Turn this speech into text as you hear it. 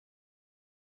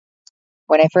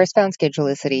When I first found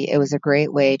Schedulicity, it was a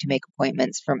great way to make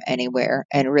appointments from anywhere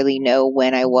and really know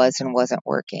when I was and wasn't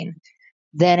working.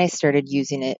 Then I started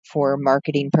using it for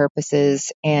marketing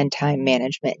purposes and time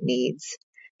management needs.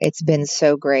 It's been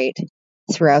so great.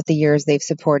 Throughout the years, they've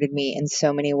supported me in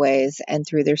so many ways, and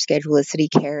through their Schedulicity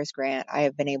Cares grant, I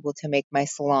have been able to make my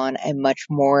salon a much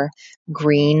more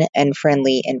green and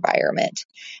friendly environment.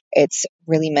 It's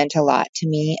really meant a lot to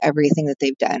me, everything that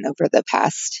they've done over the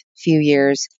past few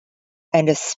years, and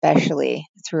especially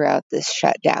throughout this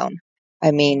shutdown.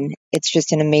 I mean, it's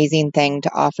just an amazing thing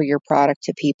to offer your product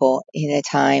to people in a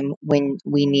time when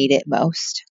we need it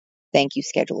most. Thank you,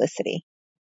 Schedulicity.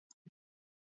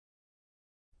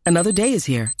 Another day is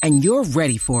here, and you're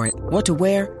ready for it. What to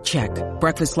wear? Check.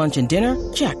 Breakfast, lunch, and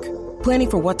dinner? Check. Planning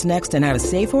for what's next and how to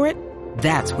save for it?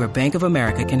 That's where Bank of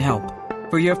America can help.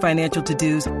 For your financial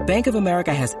to-dos, Bank of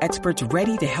America has experts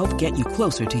ready to help get you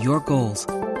closer to your goals.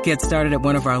 Get started at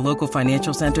one of our local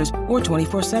financial centers or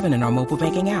 24/7 in our mobile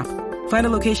banking app. Find a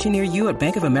location near you at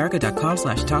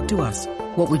bankofamerica.com/talktous.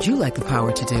 What would you like the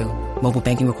power to do? Mobile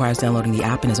banking requires downloading the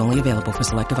app and is only available for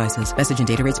select devices. Message and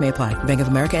data rates may apply. Bank of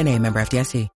America N.A., member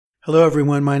FDIC. Hello,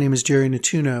 everyone. My name is Jerry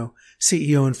Natuno,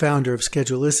 CEO and founder of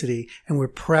Schedulicity, and we're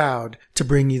proud to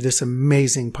bring you this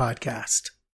amazing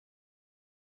podcast.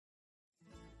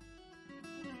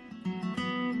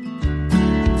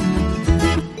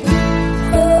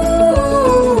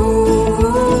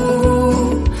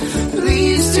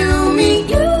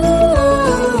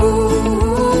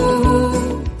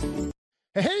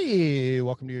 Hey,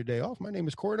 welcome to your day off. My name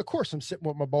is Corey. Of course, I'm sitting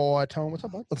with my boy, Tone. What's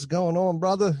up, bud? What's going on,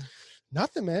 brother?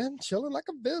 Nothing, man. Chilling like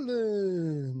a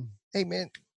villain. Hey, man,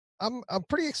 I'm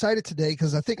pretty excited today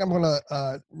because I think I'm going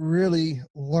to really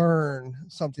learn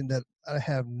something that I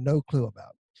have no clue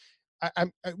about.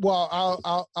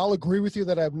 I'll agree with you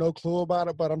that I have no clue about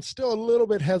it, but I'm still a little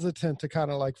bit hesitant to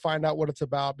kind of like find out what it's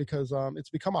about because it's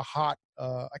become a hot,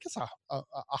 a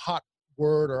hot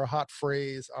word or a hot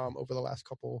phrase over the last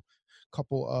couple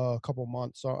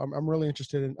months. So I'm really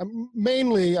interested in.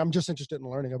 I'm just interested in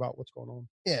learning about what's going on.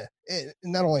 Yeah, and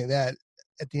not only that,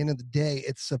 at the end of the day,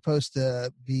 it's supposed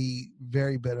to be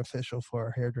very beneficial for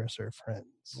our hairdresser friends.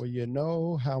 Well, you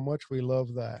know how much we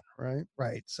love that, right?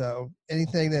 Right. So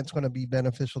anything that's going to be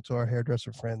beneficial to our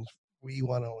hairdresser friends, we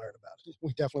want to learn about it.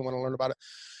 We definitely want to learn about it.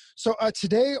 So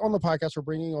today on the podcast, we're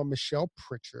bringing on Michelle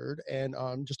Pritchard. And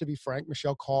just to be frank,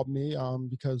 Michelle called me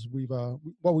because we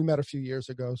met a few years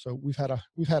ago. So we've had a.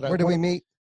 Where did we meet?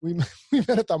 We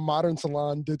met at the Modern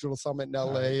Salon Digital Summit in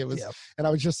LA. It was, yep. And I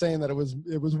was just saying that it was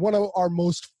one of our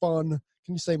most fun.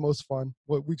 Can you say most fun?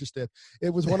 What we just did.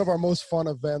 It was one of our most fun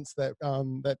events that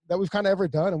we've kind of ever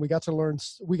done, and we got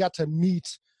to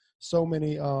meet so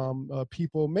many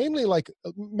people, mainly like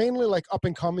up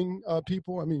and coming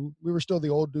people. I mean, we were still the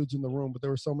old dudes in the room, but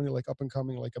there were so many like up and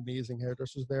coming, like amazing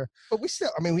hairdressers there. But we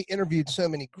interviewed so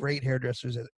many great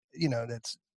hairdressers that,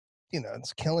 it's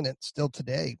killing it still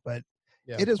today. But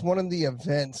yeah. It is one of the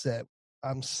events that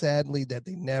I'm sadly that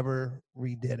they never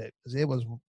redid it, because it was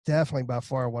definitely by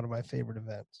far one of my favorite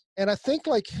events. And I think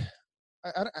I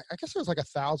guess there was like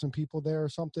 1,000 people there or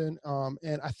something.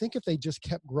 And I think if they just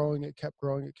kept growing,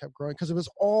 because it was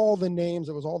all the names,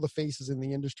 it was all the faces in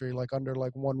the industry, like under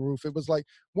like one roof. It was like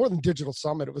more than Digital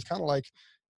Summit. It was kind of like,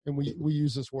 and we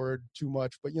use this word too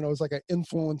much, but it was like an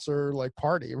influencer like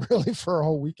party really for a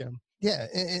whole weekend. Yeah.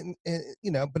 And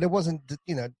but it wasn't,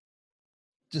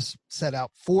 just set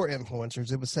out for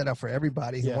influencers. It was set out for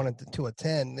everybody who wanted to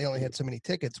attend. They only had so many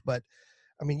tickets, but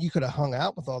I mean, you could have hung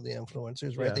out with all the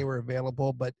influencers, right? Yeah. They were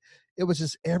available, but it was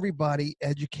just everybody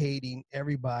educating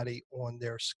everybody on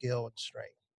their skill and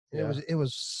strength. Yeah. It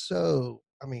was so,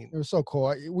 it was so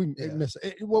cool. Miss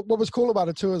it. What was cool about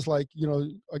it too is like,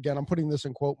 again, I'm putting this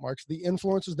in quote marks, the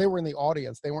influencers, they were in the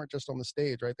audience. They weren't just on the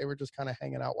stage, right? They were just kind of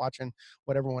hanging out, watching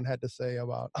what everyone had to say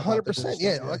about 100%.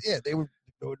 Yeah. They would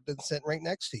have been sitting right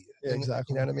next to you. Yeah,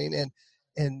 exactly. You know what I mean?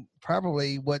 And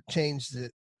probably what changed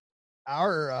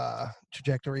our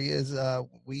trajectory is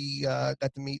we got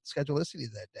to meet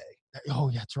Schedulicity that day. Oh,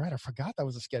 yeah, that's right. I forgot that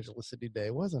was a Schedulicity day,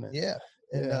 wasn't it? Yeah.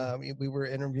 And we were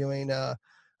interviewing, I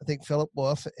think, Philip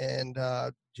Wolf, and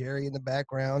Jerry in the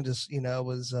background just,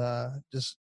 was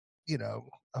just,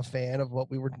 a fan of what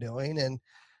we were doing. And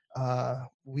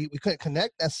we couldn't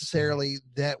connect necessarily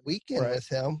that weekend with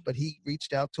him, but he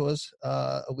reached out to us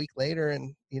a week later,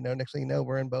 and next thing you know,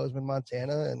 we're in Bozeman,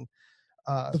 Montana, and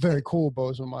the very cool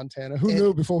Bozeman, Montana. Who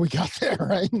knew before we got there,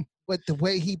 right? But the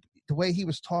way he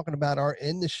was talking about our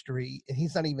industry, and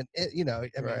he's not even,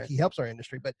 he helps our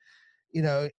industry, but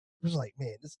it was like,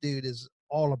 man, this dude is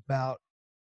all about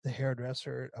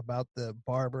hairdresser, about the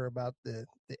barber, about the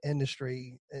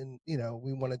industry, and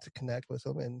we wanted to connect with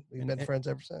him, and we've been friends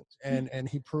ever since. And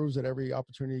he proves it every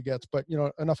opportunity he gets. But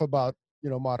enough about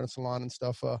Modern Salon and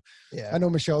stuff. Yeah, I know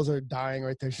Michelle's dying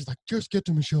right there. She's like, just get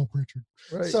to Michelle Pritchard.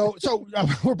 right. So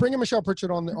we're bringing Michelle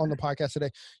Pritchard on the podcast today.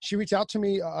 She reached out to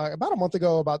me about a month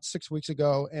ago, about 6 weeks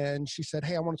ago, and she said,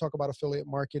 "Hey, I want to talk about affiliate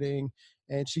marketing."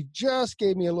 And she just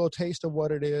gave me a little taste of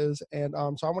what it is, and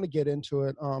so I want to get into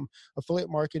it. Affiliate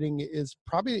marketing is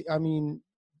probably,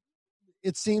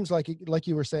 it seems like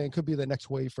you were saying, could be the next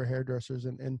wave for hairdressers,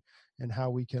 and how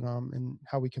we can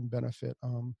benefit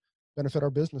our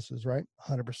businesses, right?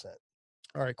 100%.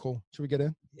 All right, cool. Should we get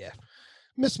in? Yeah.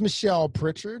 Miss Michelle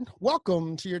Pritchard,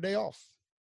 welcome to your day off.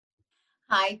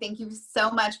 Hi, thank you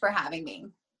so much for having me.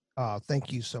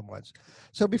 Thank you so much.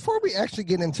 So before we actually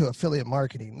get into affiliate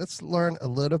marketing, let's learn a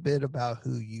little bit about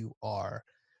who you are.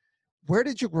 Where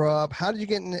did you grow up? How did you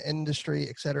get in the industry,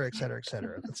 et cetera, et cetera, et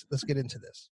cetera? Let's get into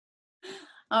this.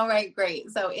 All right,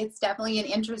 great. So it's definitely an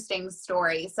interesting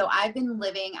story. So I've been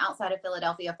living outside of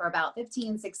Philadelphia for about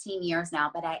 15, 16 years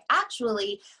now, but I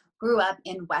actually grew up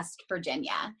in West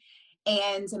Virginia.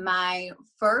 And my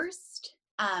first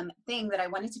thing that I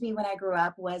wanted to be when I grew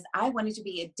up was I wanted to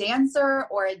be a dancer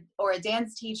or a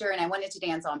dance teacher, and I wanted to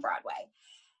dance on Broadway.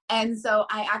 And so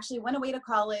I actually went away to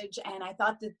college, and I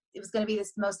thought that it was going to be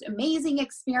this most amazing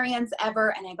experience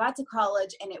ever. And I got to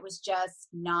college, and it was just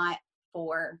not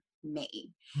for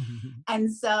me.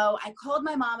 And so I called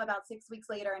my mom about 6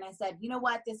 weeks later, and I said, you know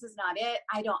what, this is not it.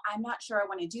 I'm not sure I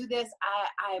want to do this.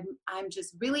 I'm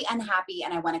just really unhappy,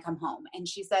 and I want to come home. And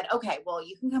she said, okay, well,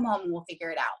 you can come home and we'll figure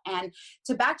it out. And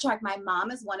to backtrack, my mom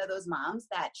is one of those moms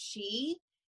that she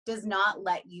does not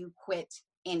let you quit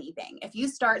anything. If you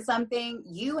start something,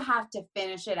 you have to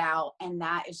finish it out. And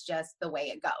that is just the way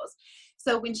it goes.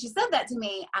 So when she said that to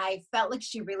me, I felt like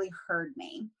she really heard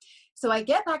me. So I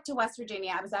get back to West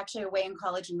Virginia. I was actually away in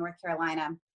college in North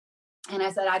Carolina. And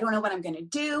I said, I don't know what I'm going to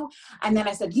do. And then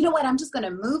I said, you know what? I'm just going to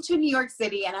move to New York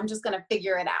City, and I'm just going to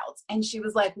figure it out. And she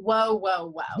was like, whoa,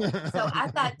 whoa, whoa. So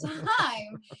at that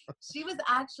time, she was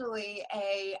actually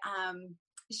a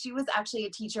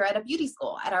teacher at a beauty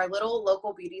school, at our little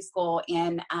local beauty school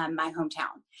in my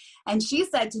hometown. And she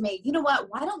said to me, you know what?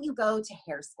 Why don't you go to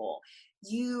hair school?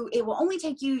 It will only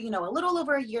take you, a little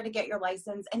over a year to get your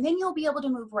license, and then you'll be able to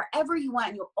move wherever you want,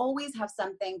 and you'll always have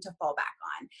something to fall back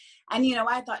on. And,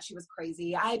 I thought she was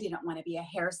crazy. I didn't want to be a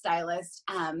hairstylist.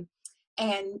 And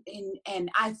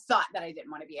I thought that I didn't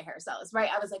want to be a hairstylist,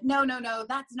 right? I was like, no,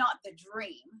 that's not the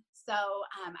dream. So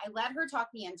I let her talk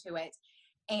me into it.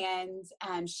 And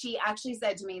she actually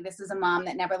said to me, this is a mom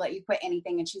that never let you quit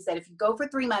anything. And she said, if you go for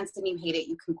 3 months and you hate it,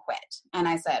 you can quit. And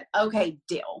I said, okay,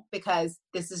 deal. Because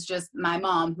this is just my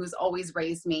mom, who's always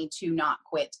raised me to not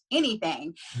quit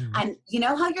anything. Mm-hmm. And you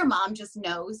know how your mom just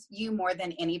knows you more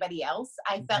than anybody else?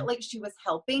 I felt like she was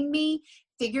helping me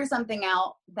figure something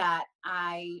out that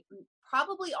I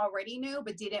probably already knew,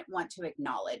 but didn't want to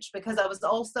acknowledge, because I was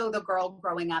also the girl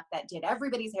growing up that did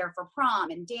everybody's hair for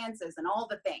prom and dances and all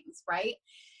the things, right?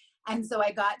 And so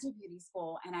I got to beauty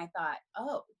school, and I thought,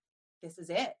 oh, this is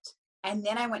it. And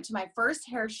then I went to my first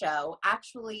hair show,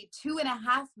 actually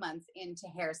 2.5 months into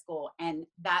hair school, and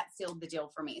that sealed the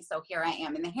deal for me. So here I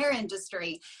am in the hair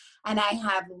industry, and I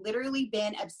have literally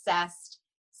been obsessed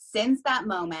since that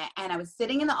moment. And I was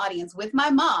sitting in the audience with my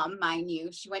mom, mind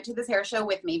you. She went to this hair show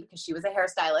with me because she was a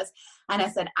hairstylist. And I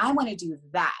said, I want to do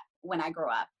that when I grow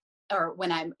up, or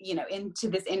when I'm, into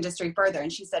this industry further.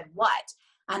 And she said, what?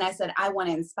 And I said, I want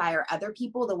to inspire other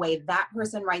people the way that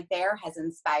person right there has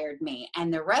inspired me.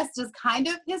 And the rest is kind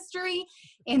of history,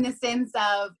 in the sense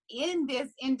of, in this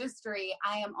industry,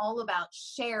 I am all about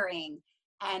sharing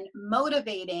and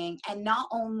motivating, and not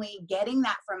only getting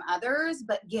that from others,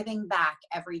 but giving back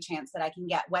every chance that I can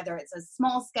get, whether it's a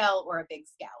small scale or a big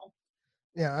scale.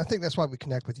 Yeah, I think that's why we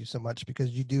connect with you so much, because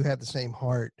you do have the same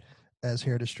heart as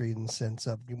Hair to Street, in the sense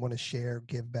of you want to share,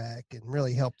 give back, and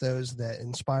really help those, that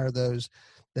inspire those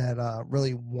that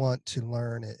really want to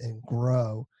learn and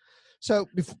grow. So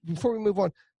before we move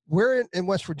on, we're in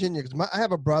West Virginia, because I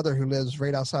have a brother who lives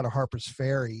right outside of Harper's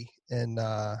Ferry in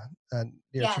Charleston.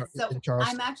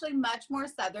 I'm actually much more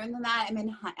southern than that.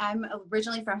 I'm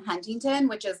originally from Huntington,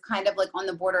 which is kind of like on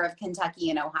the border of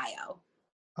Kentucky and Ohio.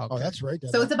 Okay. Oh, that's right.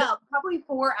 So it's about probably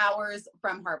 4 hours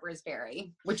from Harper's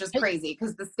Ferry, which is crazy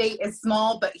because the state is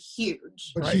small but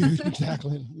huge. But huge,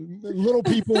 exactly. Little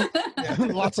people,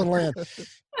 lots of land.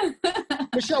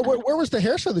 Michelle, where was the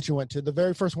hair show that you went to, the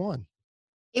very first one?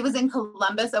 It was in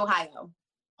Columbus, Ohio.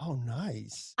 Oh,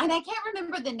 nice. And I can't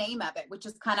remember the name of it, which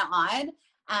is kind of odd.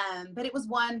 But it was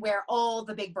one where all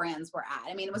the big brands were at.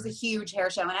 I mean, it was a huge hair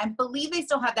show, and I believe they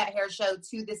still have that hair show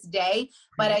to this day,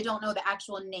 but I don't know the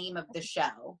actual name of the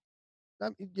show.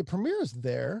 Premier's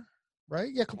there, right?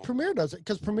 Yeah, Premier does it,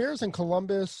 because Premier's in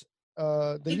Columbus.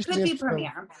 It could be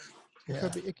Premier.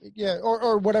 Yeah,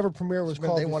 or whatever Premier was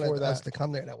called. They wanted that. us to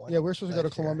come there that one. Yeah, we're supposed to go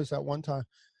to Columbus at one time.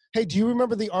 Hey, do you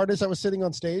remember the artist that was sitting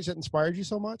on stage that inspired you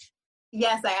so much?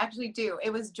 Yes, I actually do.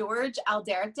 It was George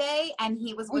Alderte, and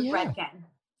he was with Redken.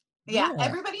 Yeah,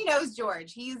 everybody knows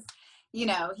George. He's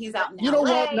out in LA. You know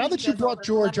what? Now that you brought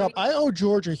George up, I owe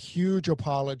George a huge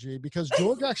apology, because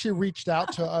George actually reached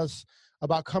out to us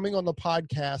about coming on the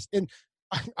podcast. And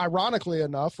ironically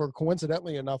enough, or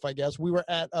coincidentally enough, I guess, we were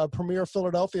at Premiere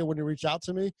Philadelphia when he reached out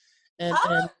to me. And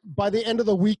by the end of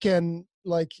the weekend,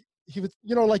 like, he was,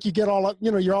 like you get all up,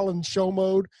 you're all in show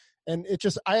mode. And it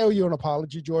just, I owe you an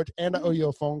apology, George, and I owe you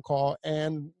a phone call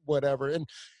and whatever. And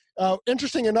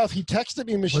interesting enough, he texted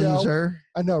me, Michelle. Loser.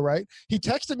 I know, right? He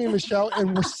texted me, Michelle,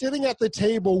 and we're sitting at the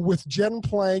table with Jen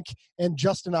Plank and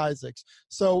Justin Isaacs.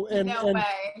 So, no way.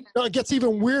 No, it gets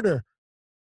even weirder.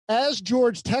 As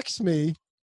George texts me,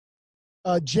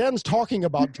 Jen's talking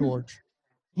about George,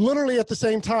 literally at the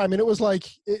same time, and it was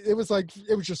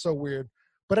just so weird.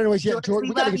 But anyways, yeah, George,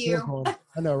 we gotta get George home.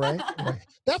 I know, right?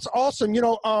 That's awesome.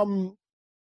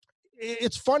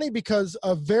 It's funny because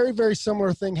a very, very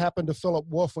similar thing happened to Philip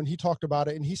Wolf when he talked about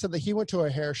it, and he said that he went to a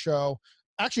hair show,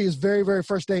 actually his very, very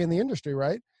first day in the industry,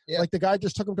 right? Yeah. Like, the guy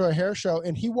just took him to a hair show,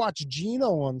 and he watched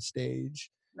Gino on stage.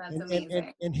 That's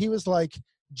amazing. And he was like,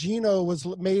 Gino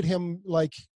made him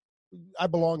like, I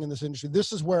belong in this industry.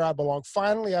 This is where I belong.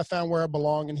 Finally, I found where I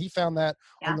belong, and he found that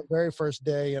on the very first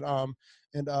day. And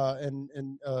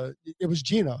it was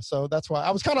Gino. So that's why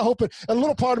I was kind of hoping, a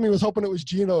little part of me was hoping it was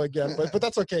Gino again, but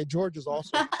that's okay. George is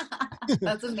awesome.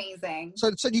 That's amazing.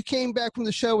 So you came back from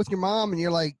the show with your mom, and you're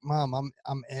like, Mom,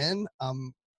 I'm in.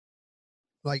 I'm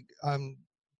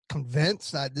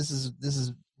convinced that this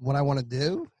is what I want to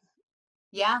do.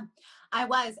 Yeah, I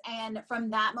was. And from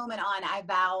that moment on, I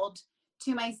vowed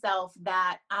to myself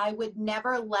that I would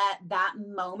never let that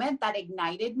moment that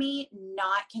ignited me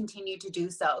not continue to do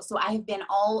so. So I have been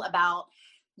all about,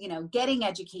 getting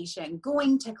education,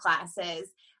 going to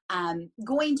classes,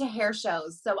 going to hair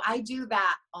shows. So I do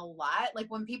that a lot. Like,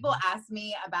 when people ask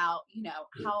me about,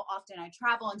 how often I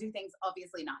travel and do things,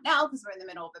 obviously not now because we're in the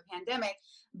middle of a pandemic,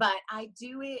 but I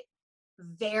do it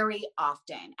very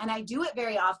often. And I do it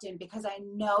very often because I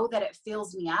know that it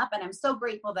fills me up. And I'm so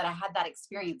grateful that I had that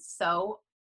experience so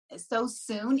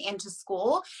soon into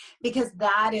school, because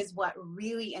that is what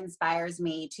really inspires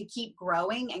me to keep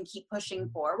growing and keep pushing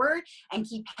forward and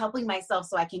keep helping myself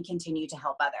so I can continue to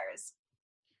help others.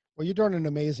 Well, you're doing an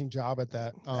amazing job at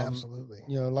that. Absolutely.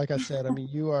 Like I said, I mean,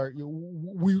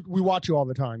 we watch you all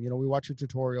the time. We watch your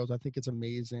tutorials. I think it's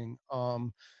amazing. I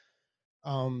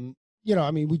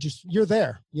mean, you're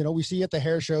there, we see you at the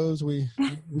hair shows, we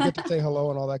get to say hello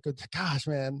and all that good. Gosh,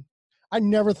 man, I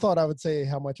never thought I would say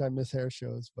how much I miss hair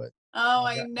shows, but. Oh,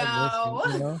 I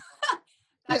know.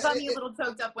 That got me a little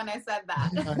choked up when I said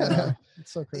that. I know.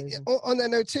 It's so crazy. On that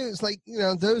note too, it's like,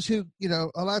 those who,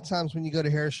 a lot of times when you go to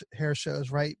hair shows,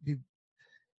 right.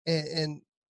 And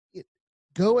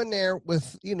go in there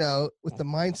with, with the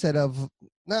mindset of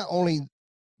not only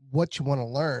what you want to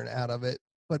learn out of it,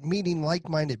 but meeting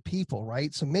like-minded people,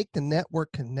 right? So make the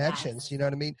network connections, you know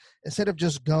what I mean? Instead of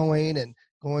just going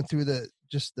through the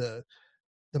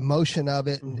motion of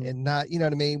it and not, you know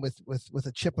what I mean, with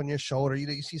a chip on your shoulder.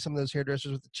 You see some of those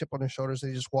hairdressers with the chip on their shoulders,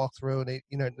 they just walk through and they,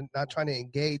 not trying to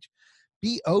engage.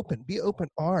 Be open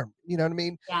armed, you know what I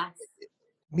mean? Yes.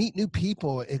 Meet new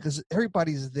people, because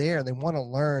everybody's there and they want to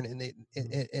learn,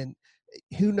 and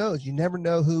who knows? You never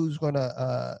know who's going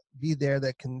to be there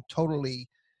that can totally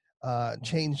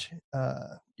change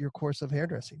your course of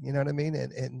hairdressing, you know what I mean?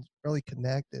 And really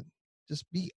connect and just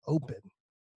be open.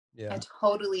 Yeah. I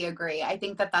totally agree. I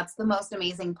think that that's the most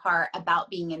amazing part about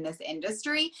being in this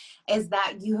industry, is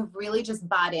that you have really just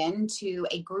bought into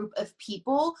a group of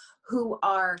people who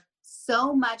are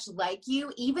so much like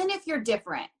you. Even if you're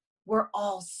different, we're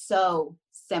all so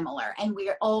similar, and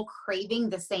we're all craving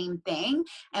the same thing,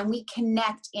 and we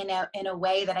connect in a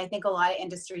way that I think a lot of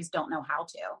industries don't know how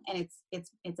to. And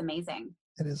it's amazing.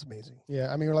 It is amazing.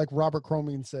 Yeah. I mean, like Robert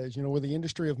Cromine says, we're the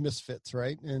industry of misfits,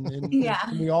 right? And, yeah.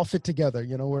 And we all fit together,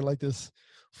 we're like this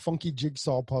funky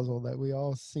jigsaw puzzle that we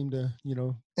all seem to,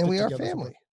 and we are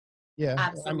family. Yeah.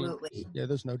 Absolutely. I mean, yeah,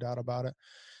 there's no doubt about it.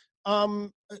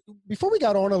 Before we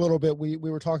got on a little bit, we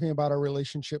were talking about our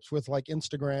relationships with like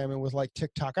Instagram and with like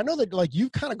TikTok. I know that like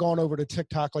you've kind of gone over to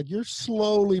TikTok, like you're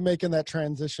slowly making that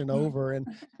transition over, and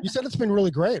you said it's been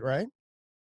really great, right?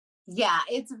 Yeah,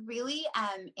 it's really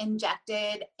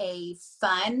injected a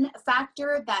fun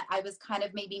factor that I was kind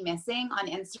of maybe missing on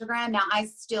Instagram. Now, I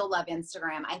still love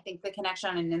Instagram. I think the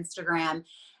connection on Instagram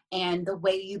and the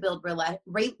way you build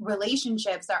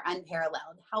relationships are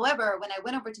unparalleled. However, when I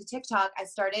went over to TikTok, I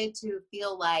started to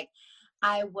feel like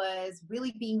I was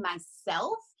really being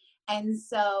myself. And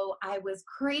so I was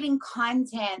creating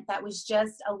content that was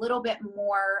just a little bit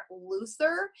more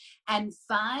looser and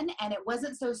fun. And it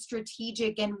wasn't so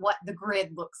strategic in what the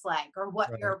grid looks like or what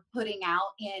you're putting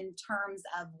out in terms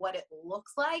of what it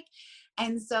looks like.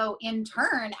 And so in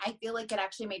turn, I feel like it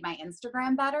actually made my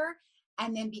Instagram better.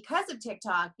 And then because of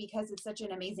TikTok, because it's such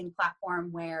an amazing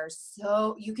platform where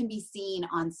so you can be seen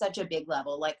on such a big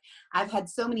level. Like I've had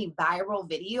so many viral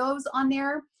videos on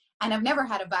there, and I've never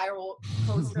had a viral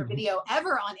post or video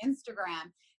ever on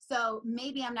Instagram. So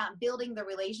maybe I'm not building the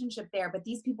relationship there, but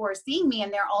these people are seeing me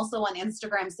and they're also on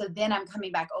Instagram. So then I'm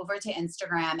coming back over to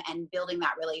Instagram and building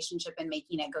that relationship and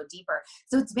making it go deeper.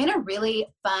 So it's been a really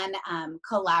fun,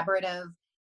 collaborative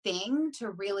thing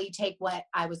to really take what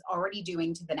I was already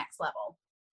doing to the next level.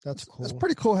 That's cool. It's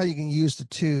pretty cool how you can use the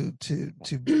two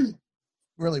to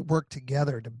really work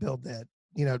together to build that,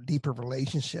 deeper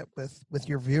relationship with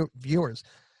your viewers.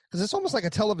 Because it's almost like a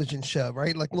television show,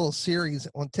 right? Like a little series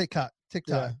on TikTok.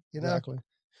 Yeah, exactly.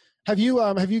 Have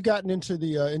you gotten into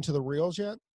the reels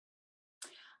yet?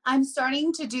 I'm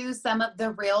starting to do some of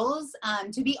the reels.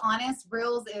 To be honest,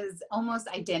 reels is almost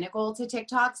identical to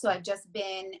TikTok. So I've just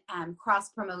been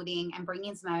cross-promoting and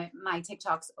bringing some of my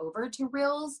TikToks over to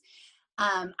reels.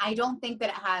 I don't think that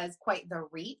it has quite the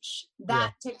reach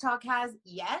that TikTok has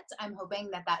yet. I'm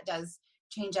hoping that does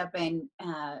change up and,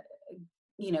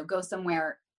 go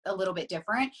somewhere a little bit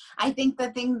different. I think the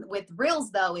thing with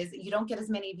reels though is you don't get as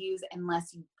many views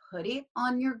unless you put it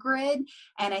on your grid.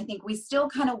 And I think we still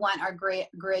kind of want our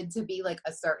grid to be like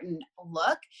a certain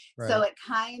look. Right. So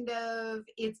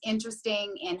it's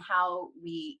interesting in how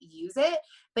we use it.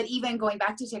 But even going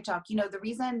back to TikTok, the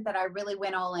reason that I really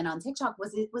went all in on TikTok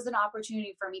was it was an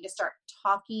opportunity for me to start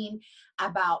talking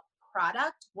about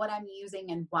product, what I'm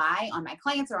using and why on my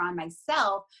clients or on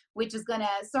myself, which is going to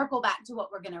circle back to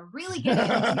what we're going to really get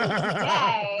into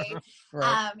today.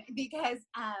 Right. Because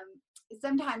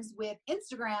sometimes with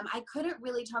Instagram, I couldn't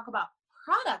really talk about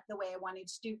product the way I wanted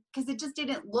to do because it just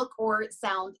didn't look or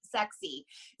sound sexy.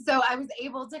 So I was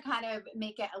able to kind of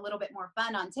make it a little bit more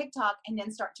fun on TikTok and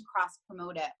then start to cross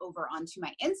promote it over onto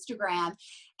my Instagram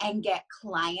and get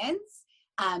clients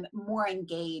more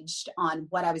engaged on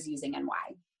what I was using and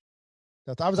why.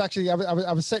 I was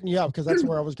setting you up because that's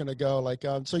where I was going to go. Like,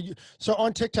 so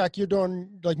on TikTok, you're doing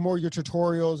like more your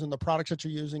tutorials and the products that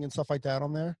you're using and stuff like that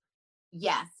on there.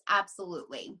 Yes,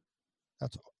 absolutely.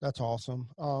 That's awesome.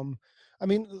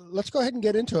 Let's go ahead and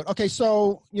get into it. Okay.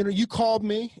 So, you called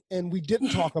me and we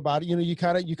didn't talk about it. You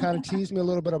kind of teased me a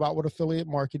little bit about what affiliate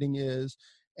marketing is.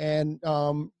 And,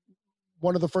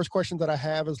 one of the first questions that I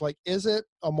have is like, is it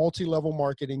a multi-level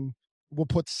marketing? We'll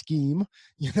put scheme,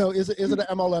 is it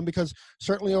an MLM? Because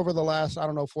certainly over the last, 4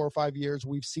 or 5 years,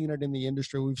 we've seen it in the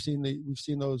industry. We've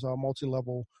seen those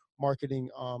multi-level marketing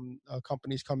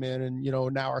companies come in and,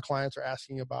 now our clients are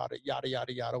asking about it, yada,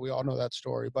 yada, yada. We all know that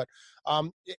story, but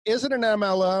is it an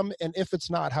MLM? And if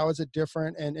it's not, how is it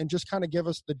different? And just kind of give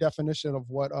us the definition of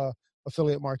what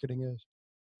affiliate marketing is.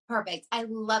 Perfect. I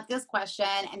love this question.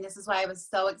 And this is why I was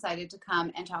so excited to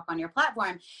come and talk on your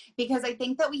platform, because I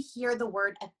think that we hear the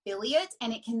word affiliate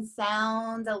and it can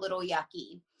sound a little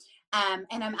yucky.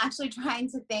 And I'm actually trying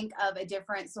to think of a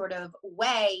different sort of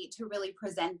way to really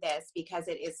present this because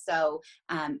it is so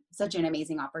such an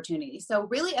amazing opportunity. So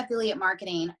really affiliate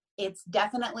marketing, it's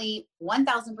definitely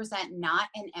 1000% not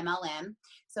an MLM.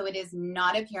 So it is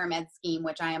not a pyramid scheme,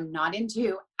 which I am not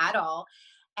into at all.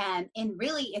 And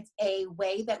really, it's a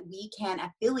way that we can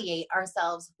affiliate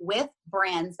ourselves with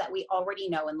brands that we already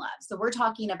know and love. So we're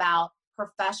talking about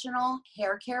professional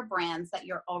hair care brands that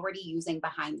you're already using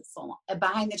behind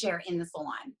the chair in the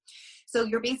salon. So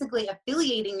you're basically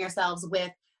affiliating yourselves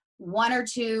with 1 or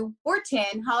 2 or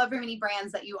 10, however many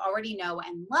brands that you already know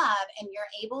and love, and you're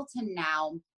able to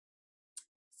now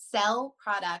sell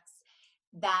products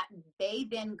that they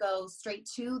then go straight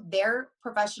to their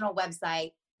professional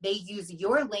website. They use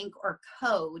your link or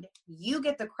code, you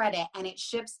get the credit, and it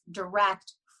ships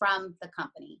direct from the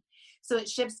company. So it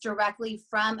ships directly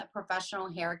from a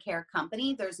professional hair care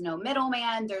company. There's no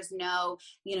middleman. There's no,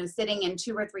 sitting in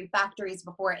 2 or 3 factories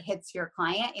before it hits your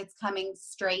client. It's coming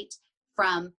straight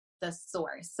from the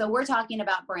source. So we're talking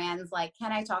about brands like,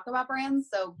 can I talk about brands?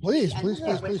 So please, brands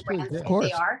of course.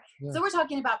 They are. Yeah. So we're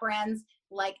talking about brands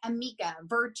like Amika,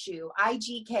 Virtue,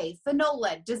 IGK,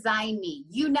 Fanola, Design Me,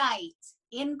 Unite,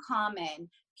 In Common,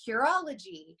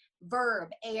 Pureology, Verb,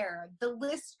 Air, the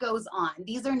list goes on.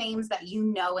 These are names that you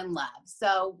know and love.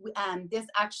 So this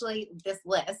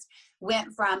list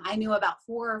went from, I knew about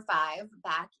 4 or 5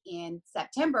 back in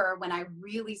September when I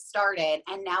really started,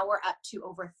 and now we're up to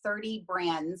over 30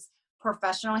 brands,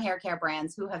 professional hair care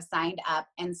brands, who have signed up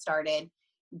and started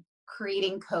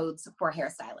creating codes for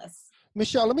hairstylists.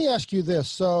 Michelle, let me ask you this.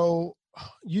 So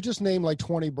you just named like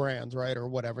 20 brands, right? Or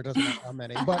whatever, it doesn't matter how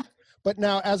many. But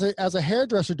now as a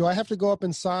hairdresser, do I have to go up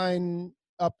and sign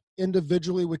up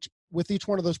individually with each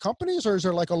one of those companies, or is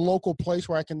there like a local place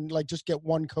where I can like just get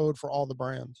one code for all the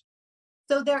brands?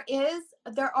 So there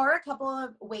are a couple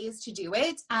of ways to do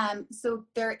it. So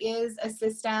there is a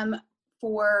system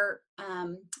for,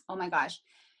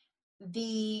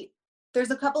 there's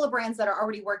a couple of brands that are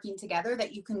already working together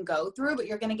that you can go through, but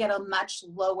you're going to get a much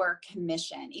lower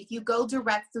commission. If you go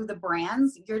direct through the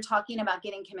brands, you're talking about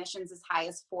getting commissions as high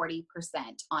as 40%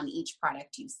 on each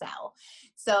product you sell.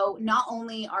 So not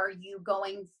only are you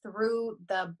going through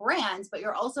the brands, but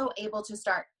you're also able to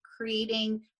start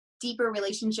creating deeper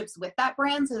relationships with that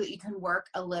brand so that you can work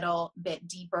a little bit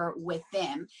deeper with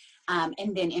them. And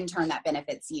then in turn that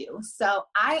benefits you. So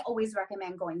I always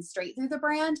recommend going straight through the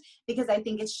brand because I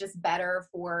think it's just better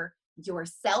for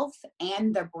yourself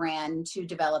and the brand to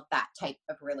develop that type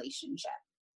of relationship.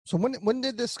 So when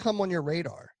did this come on your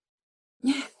radar?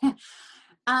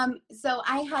 So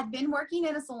I had been working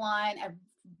in a salon, a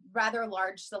rather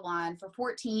large salon, for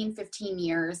 15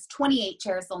 years,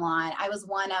 28-chair salon. I was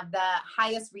one of the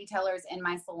highest retailers in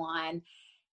my salon.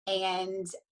 And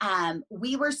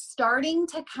we were starting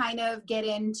to kind of get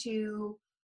into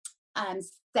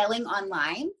selling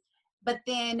online. But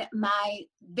then my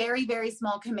very, very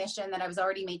small commission that I was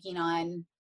already making on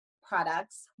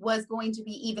products was going to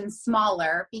be even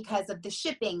smaller because of the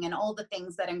shipping and all the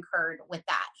things that incurred with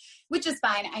that, which is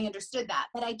fine. I understood that.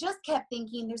 But I just kept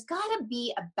thinking there's got to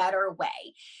be a better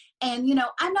way. And,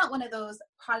 I'm not one of those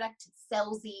product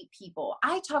salesy people.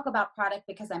 I talk about product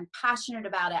because I'm passionate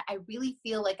about it. I really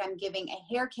feel like I'm giving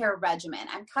a hair care regimen.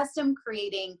 I'm custom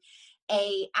creating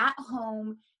a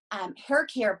at-home hair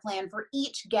care plan for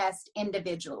each guest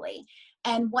individually.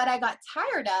 And what I got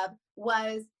tired of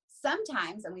was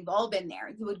sometimes, and we've all been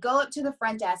there, you would go up to the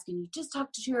front desk and you just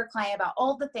talk to your client about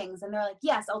all the things. And they're like,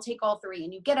 yes, I'll take all 3.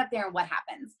 And you get up there and what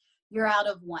happens? You're out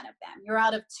of one of them. You're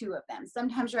out of 2 of them.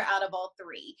 Sometimes you're out of all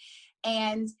 3.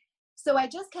 And so I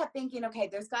just kept thinking, okay,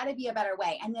 there's got to be a better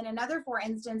way. And then another, for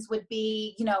instance, would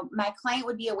be, my client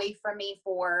would be away from me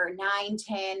for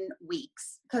 9-10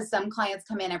 weeks because some clients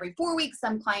come in every 4 weeks.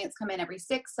 Some clients come in every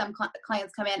 6. Some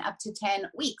clients come in up to 10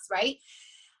 weeks, right?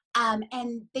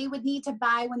 And they would need to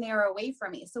buy when they were away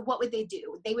from me. So what would they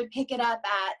do? They would pick it up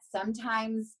at,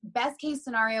 sometimes best case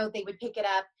scenario, they would pick it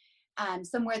up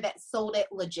somewhere that sold it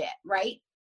legit, right?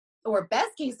 Or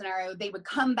best case scenario, they would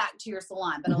come back to your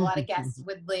salon, but a lot of guests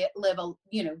would live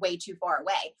way too far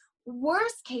away.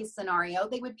 Worst case scenario,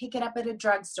 they would pick it up at a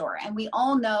drugstore. And we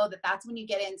all know that that's when you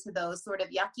get into those sort of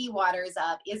yucky waters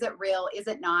of, is it real? Is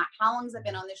it not? How long has it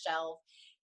been on the shelf?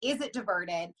 Is it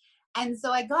diverted? And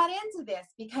so I got into this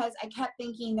because I kept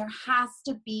thinking there has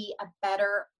to be a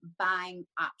better buying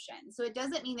option. So it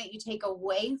doesn't mean that you take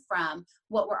away from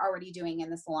what we're already doing in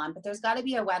the salon, but there's got to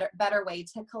be a better way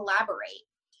to collaborate.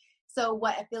 So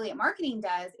what affiliate marketing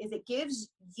does is it gives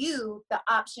you the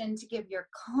option to give your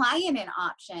client an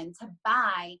option to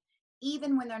buy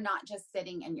even when they're not just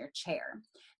sitting in your chair.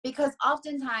 Because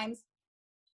oftentimes,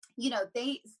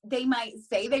 they might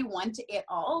say they want it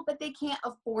all, but they can't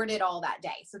afford it all that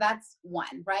day. So that's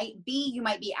 1, right? B, you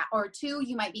might be, or 2,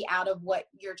 you might be out of what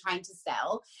you're trying to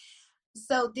sell.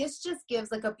 So this just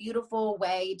gives like a beautiful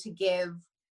way to give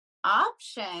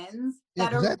options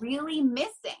that are really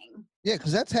missing. Yeah,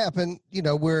 because that's happened,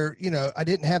 where, I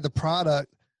didn't have the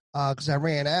product because I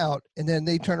ran out, and then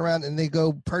they turn around and they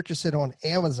go purchase it on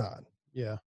Amazon.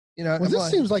 Yeah. Well, this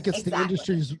seems like it's the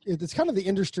industry's. It's kind of the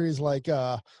industry's like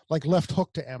left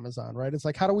hook to Amazon, right? It's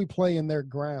like, how do we play in their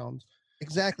ground?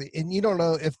 Exactly, and you don't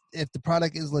know if the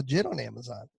product is legit on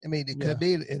Amazon. I mean, it could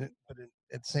be, but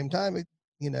at the same time, it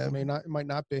might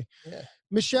not be. Yeah,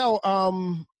 Michelle,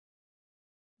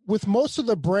 with most of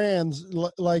the brands,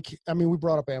 we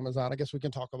brought up Amazon. I guess we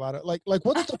can talk about it. Like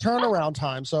what's the turnaround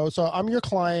time? So I'm your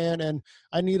client and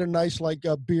I need a nice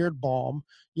beard balm.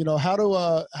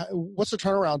 What's the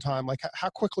turnaround time? Like how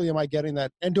quickly am I getting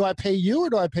that? And do I pay you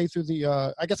or do I pay through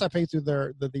I guess I pay through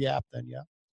the app then, yeah.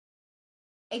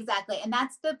 Exactly. And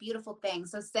that's the beautiful thing.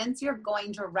 So since you're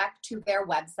going direct to their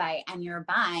website and you're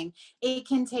buying, it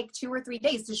can take 2 or 3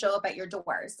 days to show up at your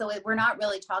door. So we're not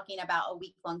really talking about a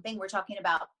week-long thing. We're talking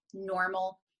about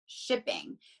normal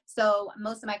shipping. So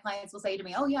most of my clients will say to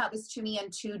me, oh yeah, it was to me in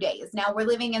 2 days. Now we're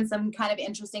living in some kind of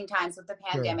interesting times with the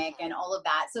pandemic and all of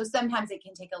that. So sometimes it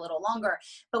can take a little longer,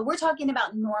 but we're talking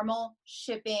about normal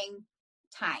shipping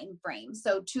time frame.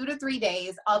 So 2 to 3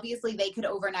 days. Obviously they could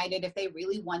overnight it if they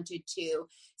really wanted to.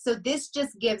 So this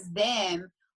just gives them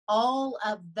all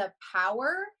of the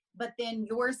power, but then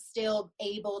you're still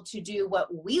able to do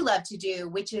what we love to do,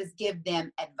 which is give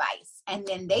them advice. And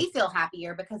then they feel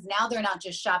happier because now they're not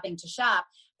just shopping to shop.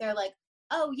 They're like,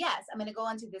 oh yes, I'm going to go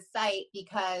onto this site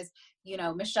because, you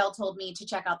know, Michelle told me to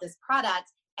check out this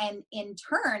product. And in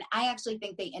turn, I actually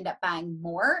think they end up buying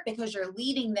more because you're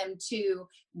leading them to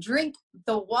drink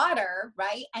the water,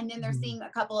 right? And then they're seeing a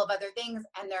couple of other things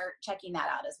and they're checking that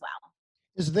out as well.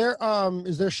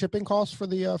 Is there shipping costs for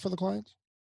the clients?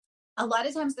 A lot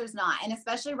of times there's not. And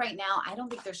especially right now, I don't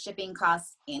think there's shipping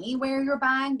costs anywhere you're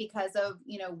buying because of,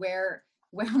 you know, where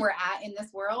we're at in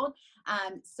this world.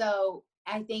 So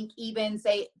I think even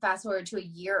say fast forward to a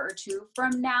year or two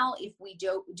from now, if we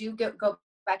do go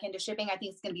back into shipping, I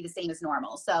think it's going to be the same as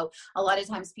normal. So a lot of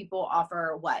times people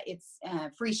offer it's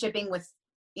free shipping with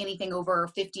anything over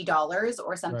 $50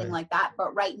 or something like that.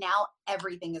 But right now,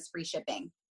 everything is free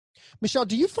shipping. Michelle,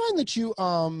 do you find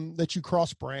that you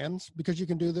cross brands because you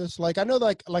can do this? Like I know,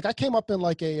 like I came up in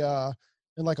like a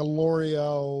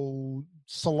L'Oreal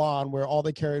salon where all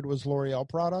they carried was L'Oreal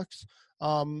products.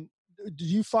 Did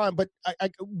you find? But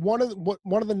one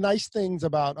of the nice things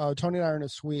about Tony and I are in a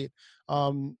suite,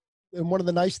 and one of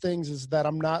the nice things is that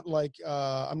I'm not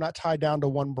tied down to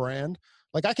one brand.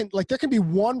 Like there can be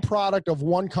one product of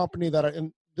one company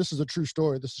and this is a true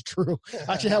story. This is true.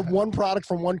 I actually have one product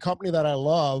from one company that I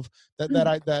love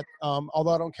that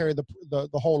although I don't carry the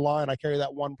whole line, I carry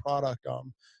that one product.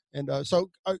 So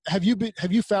have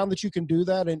you found that you can do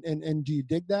that and do you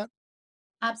dig that?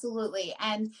 Absolutely.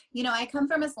 And, you know, I come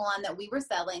from a salon that we were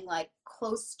selling like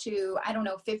close to,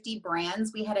 50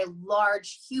 brands. We had a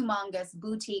large, humongous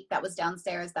boutique that was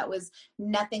downstairs that was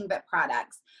nothing but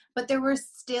products. But there were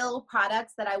still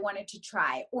products that I wanted to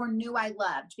try or knew I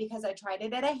loved because I tried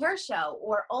it at a hair show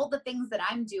or all the things that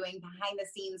I'm doing behind the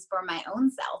scenes for my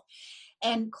own self.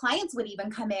 And clients would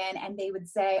even come in and they would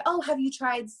say, oh, have you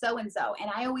tried so-and-so? And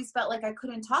I always felt like I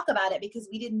couldn't talk about it because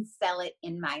we didn't sell it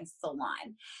in my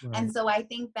salon. Right. And so I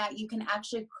think that you can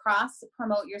actually cross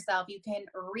promote yourself. You can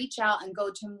reach out and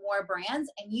go to more brands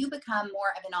and you become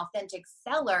more of an authentic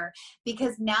seller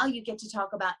because now you get to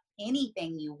talk about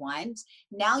anything you want.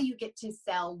 Now you get to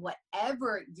sell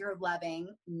whatever you're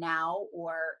loving now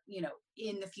or, you know,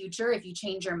 in the future if you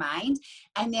change your mind.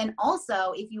 And then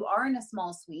also if you are in a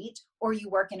small suite or you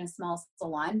work in a small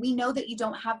salon, we know that you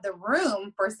don't have the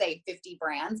room for say 50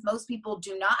 brands. Most people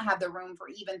do not have the room for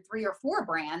even 3 or 4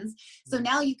 brands. So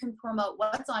now you can promote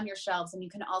what's on your shelves and you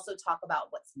can also talk about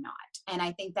what's not. And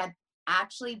I think that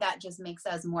actually that just makes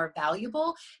us more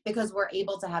valuable because we're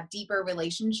able to have deeper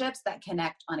relationships that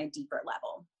connect on a deeper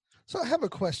level. So I have a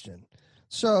question.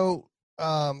 So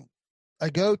I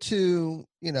go to,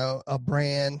 you know, a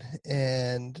brand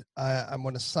and I'm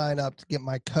going to sign up to get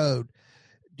my code.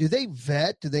 Do they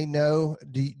vet? Do they know?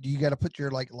 Do you got to put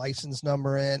your like license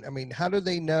number in? I mean, how do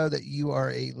they know that you are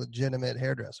a legitimate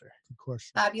hairdresser? Good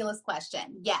question. Fabulous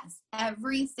question. Yes.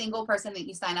 Every single person that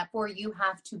you sign up for, you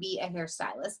have to be a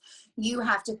hairstylist. You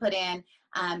have to put in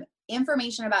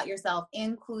information about yourself,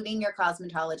 including your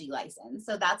cosmetology license.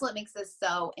 So that's what makes this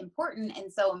so important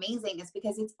and so amazing is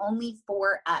because it's only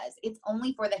for us. It's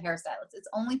only for the hairstylist. It's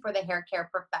only for the hair care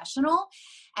professional.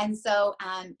 And so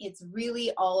it's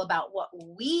really all about what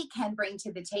we can bring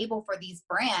to the table for these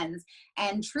brands.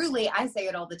 And truly, I say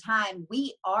it all the time,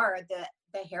 we are the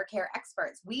hair care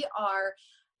experts. We are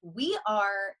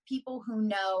people who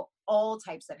know all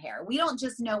types of hair. We don't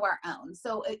just know our own.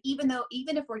 So even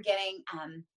if we're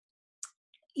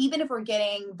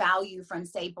getting value from,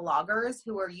 say, bloggers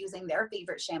who are using their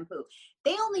favorite shampoo,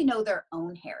 they only know their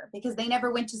own hair because they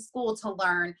never went to school to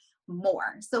learn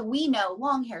more. So we know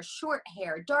long hair, short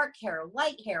hair, dark hair,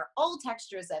 light hair, all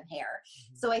textures of hair.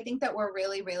 So I think that we're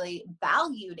really, really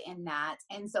valued in that.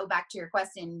 And so back to your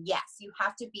question, yes, you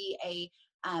have to be a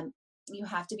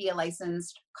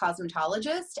licensed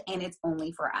cosmetologist and it's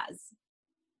only for us.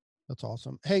 That's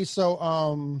awesome. Hey, so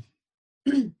I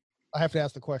have to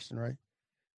ask the question, right?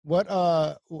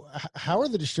 How are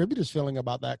the distributors feeling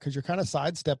about that? Because you're kind of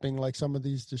sidestepping like some of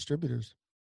these distributors.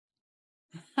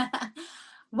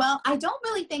 Well, I don't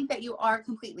really think that you are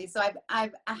completely. So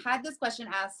I've had this question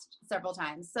asked several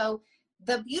times. So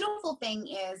the beautiful thing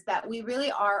is that we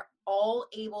really are all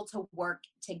able to work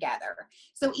together.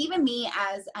 So even me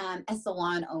as a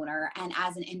salon owner and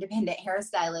as an independent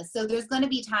hairstylist, so there's going to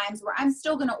be times where I'm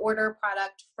still going to order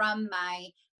product from my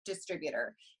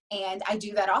distributor. And I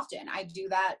do that often. I do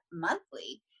that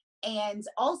monthly. And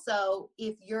also,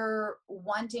 if you're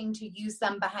wanting to use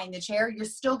some behind the chair, you're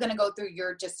still going to go through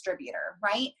your distributor,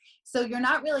 right? So you're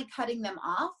not really cutting them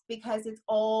off because it's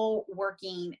all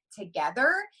working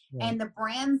together. Right. And the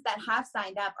brands that have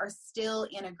signed up are still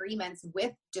in agreements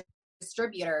with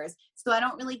distributors. So I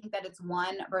don't really think that it's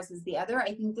one versus the other.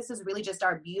 I think this is really just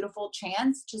our beautiful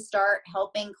chance to start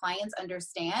helping clients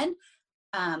understand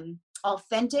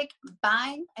authentic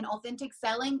buying and authentic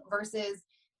selling versus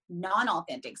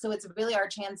non-authentic. So it's really our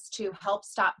chance to help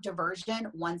stop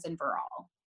diversion once and for all.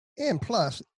 And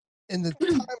plus, in the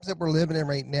times that we're living in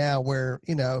right now, where,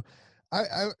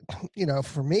 I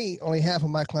for me, only half of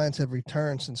my clients have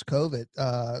returned since COVID,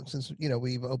 since,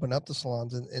 we've opened up the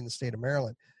salons in the state of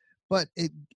Maryland. But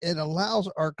it allows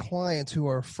our clients who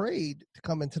are afraid to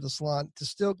come into the salon to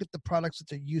still get the products that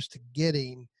they're used to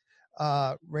getting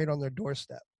right on their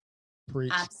doorstep.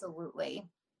 Preach. Absolutely.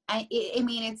 I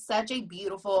mean, it's such a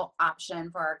beautiful option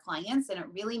for our clients, and it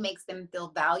really makes them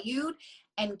feel valued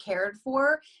and cared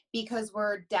for, because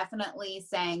we're definitely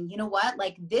saying, you know what,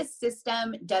 like, this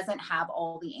system doesn't have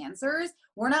all the answers.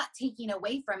 We're not taking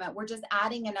away from it. We're just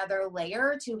adding another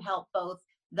layer to help both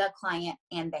the client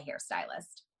and the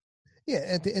hairstylist. Yeah.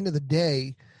 At the end of the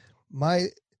day, my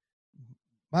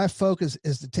focus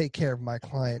is to take care of my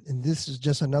client. And this is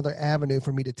just another avenue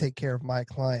for me to take care of my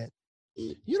client.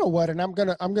 You know what? And I'm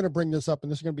gonna bring this up,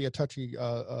 and this is gonna be a touchy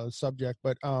subject,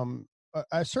 but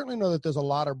I certainly know that there's a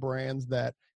lot of brands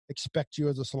that expect you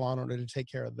as a salon owner to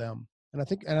take care of them. And I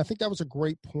think that was a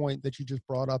great point that you just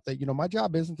brought up, that, my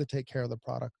job isn't to take care of the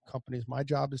product companies. My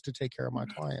job is to take care of my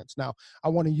clients. Now, I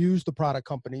want to use the product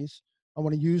companies. I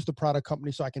want to use the product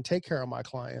company so I can take care of my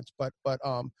clients. But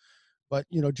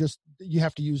just, you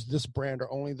have to use this brand or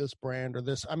only this brand or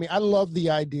this. I mean, I love the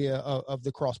idea of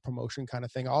the cross promotion kind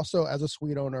of thing. Also, as a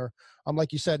suite owner,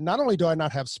 like you said, not only do I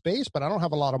not have space, but I don't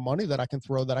have a lot of money that I can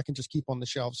throw that I can just keep on the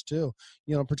shelves too.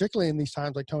 Particularly in these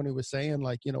times, like Tony was saying,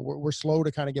 like, we're slow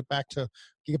to kind of get back to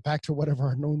whatever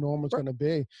our new normal is going to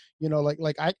be.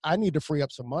 I need to free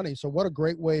up some money. So what a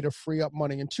great way to free up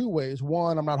money in two ways.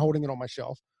 One, I'm not holding it on my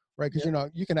shelf. Right.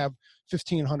 Because, you can have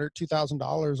 $1,500,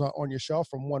 $2,000 on your shelf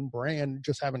from one brand,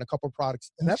 just having a couple of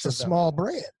products. And that's a small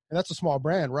brand. And that's a small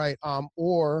brand. Right.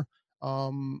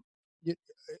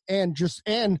 And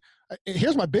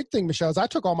here's my big thing, Michelle, is I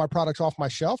took all my products off my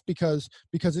shelf because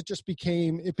it just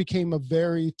became a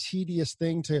very tedious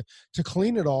thing to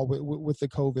clean it all with the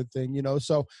COVID thing,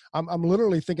 So I'm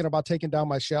literally thinking about taking down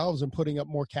my shelves and putting up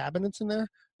more cabinets in there,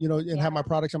 and have my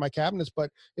products in my cabinets. But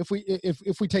if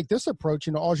we take this approach,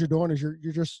 all you're doing is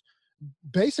you're just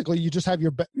basically, you just have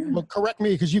your, well, correct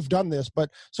me because you've done this, but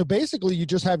so basically you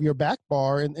just have your back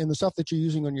bar and the stuff that you're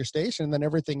using on your station, and then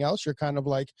everything else you're kind of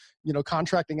like,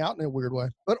 contracting out in a weird way.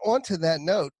 But onto that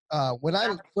note, when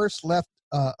I first left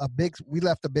we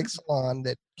left a big salon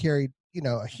that carried,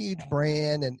 a huge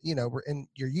brand, and, and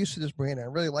you're used to this brand, and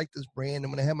I really like this brand.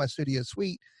 And when I had my studio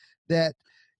suite, that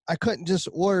I couldn't just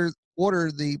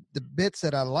order the bits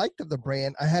that I liked of the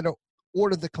brand. I had to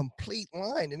order the complete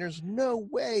line, and there's no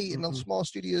way in a small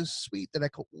studio suite that I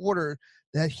could order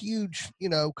that huge,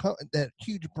 that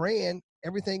huge brand,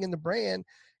 everything in the brand.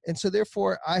 And so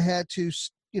therefore I had to,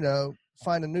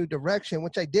 find a new direction,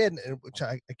 which I did, which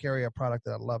I carry a product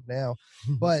that I love now.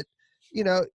 But,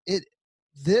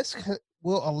 this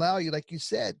will allow you, like you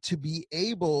said, to be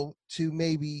able to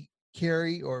maybe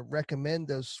carry or recommend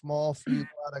those small few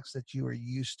products that you are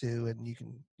used to, and you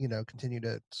can, continue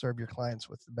to serve your clients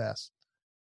with the best.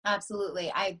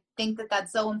 Absolutely. I think that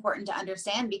that's so important to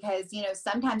understand, because,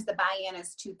 sometimes the buy-in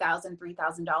is $2,000,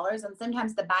 $3,000, and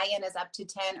sometimes the buy-in is up to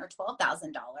 $10,000 or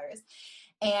 $12,000.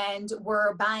 And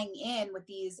we're buying in with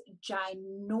these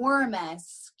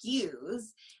ginormous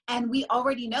SKUs. And we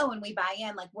already know when we buy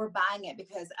in, like, we're buying it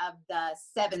because of the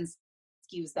 7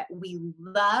 SKUs that we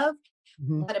love.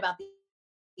 What about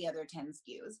the other 10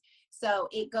 SKUs? So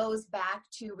it goes back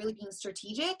to really being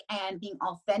strategic and being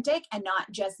authentic, and not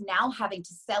just now having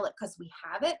to sell it because we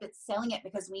have it, but selling it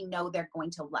because we know they're going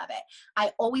to love it.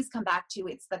 I always come back to,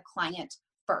 it's the client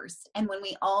first. And when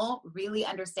we all really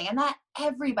understand that,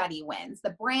 everybody wins.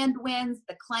 The brand wins,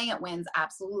 the client wins,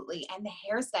 absolutely. And the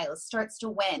hairstylist starts to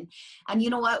win. And you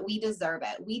know what? We deserve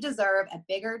it. We deserve a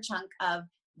bigger chunk of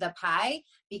the pie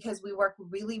because we work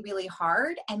really, really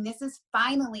hard. And this is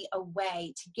finally a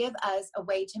way to give us a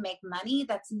way to make money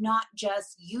that's not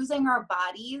just using our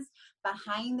bodies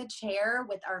behind the chair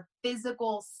with our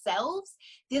physical selves.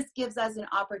 This gives us an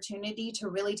opportunity to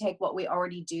really take what we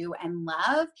already do and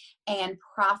love and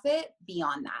profit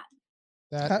beyond that.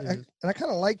 And I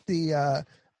kind of like the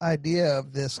idea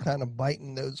of this kind of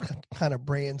biting those kind of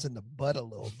brands in the butt a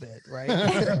little bit, right?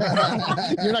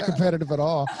 You're not competitive at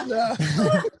all. No.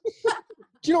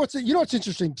 You know what's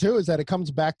interesting too is that it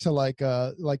comes back to like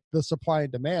the supply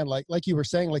and demand. Like you were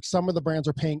saying, like some of the brands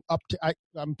are paying up to.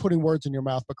 I'm putting words in your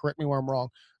mouth, but correct me where I'm wrong.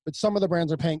 But some of the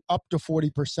brands are paying up to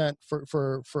 40%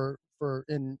 for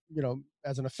in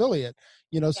as an affiliate.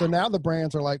 So now the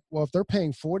brands are like, well, if they're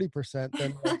paying 40%,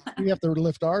 then we have to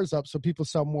lift ours up so people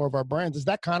sell more of our brands. Is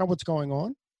that kind of what's going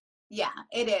on? Yeah,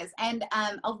 it is, and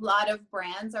a lot of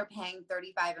brands are paying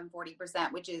 35 and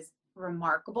 40%, which is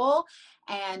remarkable.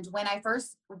 And when I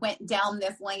first went down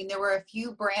this lane, there were a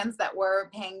few brands that were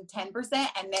paying 10%,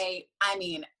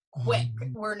 and quick,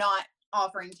 we're not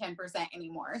offering 10%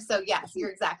 anymore. So yes, you're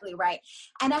exactly right.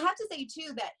 And I have to say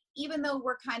too that even though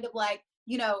we're kind of like,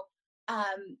 you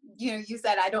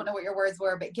said, I don't know what your words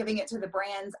were, but giving it to the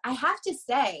brands, I have to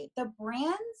say the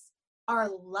brands are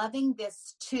loving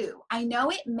this too. I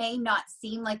know it may not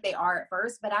seem like they are at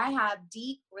first, but I have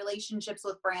deep relationships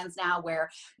with brands now where,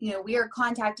 we are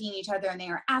contacting each other and they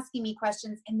are asking me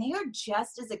questions and they are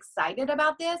just as excited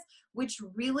about this, which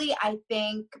really, I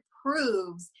think,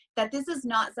 proves that this is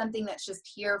not something that's just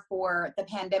here for the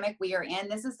pandemic we are in.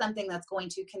 This is something that's going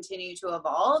to continue to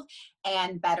evolve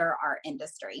and better our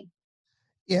industry.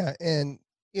 Yeah. And,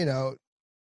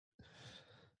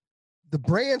 the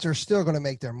brands are still going to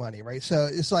make their money, right? So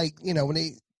it's like,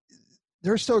 when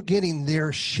they're still getting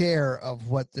their share of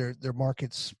what their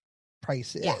market's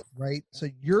price is, right? So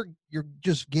you're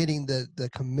just getting the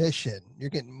commission. You're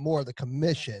getting more of the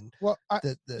commission. Well,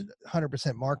 the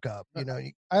 100% markup.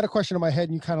 I had a question in my head,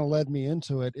 and you kind of led me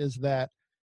into it. Is that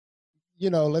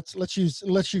let's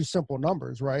use simple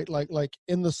numbers, right? Like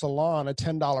in the salon, a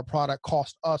 $10 product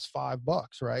cost us $5,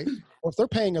 right? Well, if they're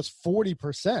paying us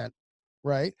 40%.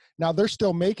 Right now, they're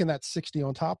still making that 60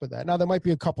 on top of that. Now there might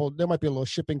be a little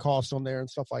shipping cost on there and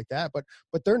stuff like that, but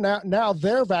they're now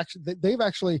they've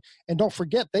actually, and don't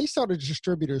forget, they sell to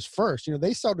distributors first.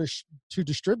 They sell to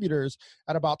distributors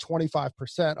at about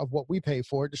 25% of what we pay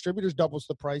for it. Distributors doubles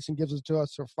the price and gives it to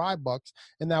us for $5,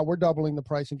 and now we're doubling the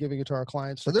price and giving it to our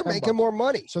clients. So they're making more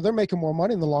money. So they're making more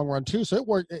money in the long run too. So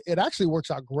it actually works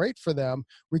out great for them,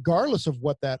 regardless of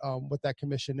what that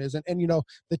commission is. And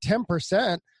the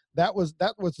 10%. That was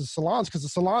the salons, because the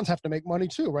salons have to make money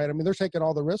too, right? I mean, they're taking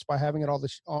all the risk by having it all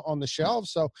on the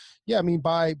shelves. So yeah, I mean,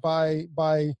 by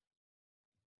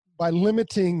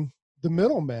limiting the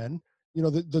middlemen,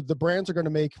 the brands are going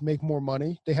to make more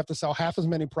money. They have to sell half as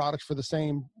many products for the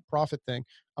same profit thing.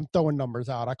 I'm throwing numbers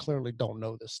out. I clearly don't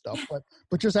know this stuff, but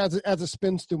just as it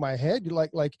spins through my head,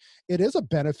 like it is a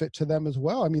benefit to them as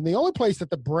well. I mean, the only place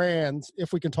that the brands,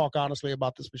 if we can talk honestly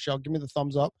about this, Michelle, give me the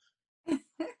thumbs up.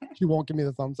 She won't give me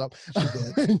the thumbs up. She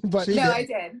did. I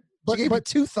did. But she gave me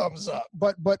 2 thumbs up.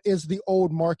 But is the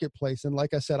old marketplace. And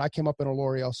like I said, I came up in a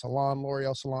L'Oreal salon.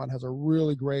 L'Oreal salon has a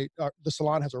really great, the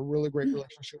salon has a really great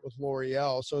relationship with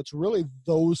L'Oreal. So it's really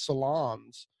those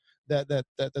salons that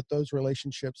those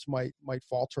relationships might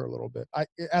falter a little bit.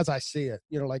 As I see it,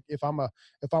 like if I'm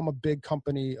a big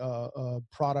company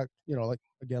product, like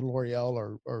again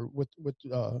L'Oreal or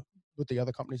with the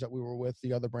other companies that we were with,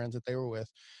 the other brands that they were with,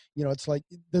 it's like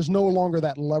there's no longer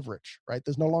that leverage, right?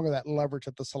 There's no longer that leverage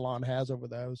that the salon has over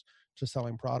those just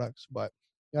selling products. But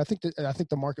I think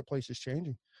the marketplace is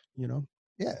changing,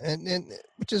 Yeah, and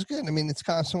which is good. I mean, it's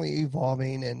constantly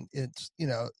evolving, and it's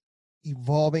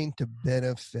evolving to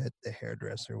benefit the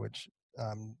hairdresser, which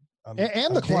and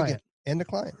the client. And the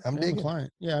client. I'm digging the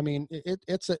client. Yeah, I mean,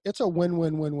 it's a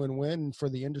win for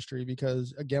the industry,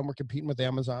 because again, we're competing with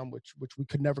Amazon, which we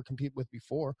could never compete with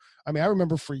before. I mean, I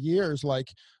remember for years,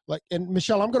 and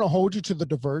Michelle, I'm going to hold you to the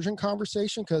diversion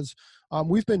conversation, because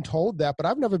we've been told that, but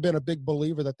I've never been a big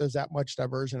believer that there's that much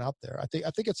diversion out there. I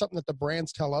think it's something that the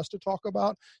brands tell us to talk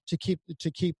about to keep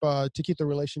the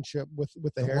relationship with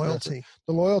the hairdresser,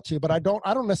 the loyalty. But I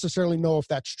don't necessarily know if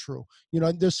that's true.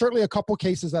 There's certainly a couple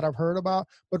cases that I've heard about,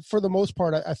 but for the most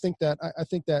part, I think that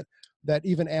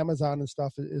even Amazon and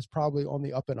stuff is probably on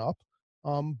the up and up.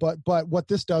 But what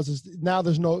this does is now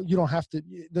there's no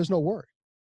worry.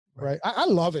 Right. I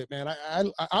love it, man.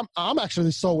 I'm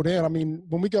actually sold in. I mean,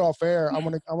 when we get off air, I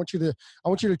want you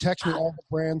to text me all the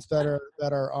brands that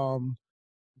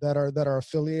are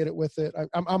affiliated with it.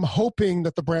 I'm hoping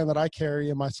that the brand that I carry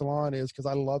in my salon is, because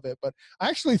I love it. But I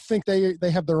actually think they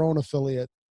have their own affiliate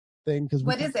thing.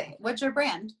 What is it? What's your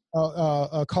brand?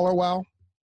 Color Wow.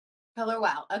 Color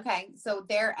Wow. Okay, so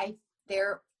they're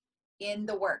in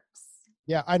the works.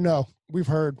 Yeah, I know. We've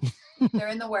heard. They're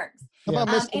in the works. How about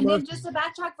Mr. And Murphy? then just to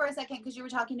backtrack for a second, because you were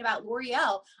talking about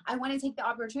L'Oreal, I want to take the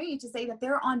opportunity to say that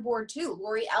they're on board too.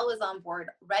 L'Oreal is on board.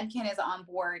 Redken is on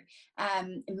board.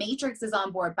 Matrix is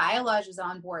on board. Biolage is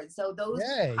on board. So those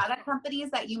product companies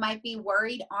that you might be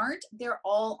worried aren't, they're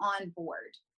all on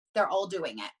board. They're all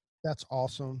doing it. That's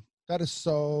awesome. That is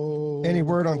so. Any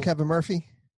word on Kevin Murphy?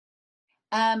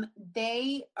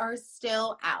 They are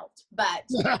still out, but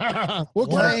we'll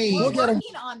we're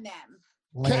working on them.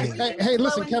 Hey,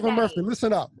 listen, Kevin Murphy,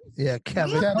 listen up. Yeah,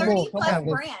 Kevin. We have 30 plus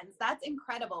brands. That's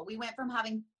incredible. We went from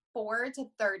having 4 to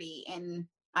 30 in,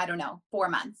 I don't know, 4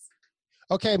 months.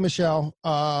 Okay, Michelle,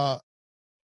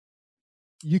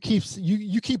 you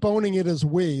keep owning it as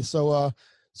we. So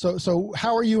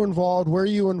how are you involved? Where are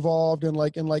you involved? And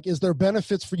is there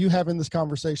benefits for you having this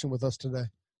conversation with us today?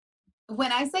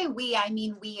 When I say we, I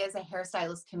mean we as a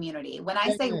hairstylist community. When I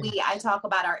say we, I talk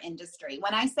about our industry.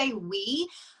 When I say we,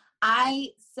 I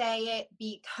say it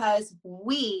because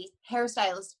we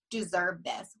hairstylists deserve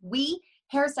this. We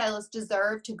hairstylists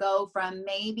deserve to go from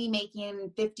maybe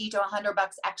making $50 to $100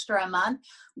 extra a month,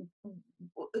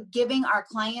 giving our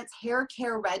clients hair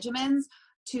care regimens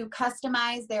to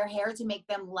customize their hair to make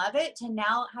them love it, to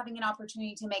now having an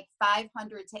opportunity to make $500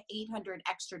 to $800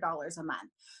 extra dollars a month.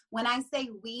 When I say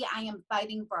we, I am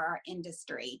fighting for our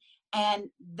industry. And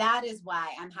that is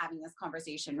why I'm having this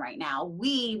conversation right now.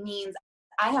 We means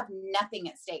I have nothing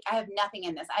at stake. I have nothing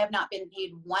in this. I have not been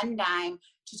paid one dime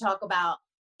to talk about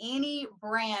any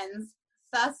brands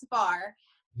thus far.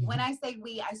 When I say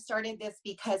we, I started this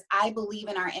because I believe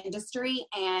in our industry,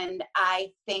 and I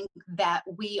think that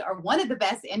we are one of the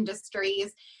best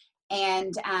industries,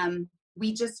 and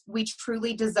we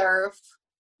truly deserve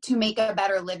to make a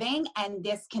better living, and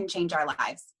this can change our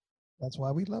lives. That's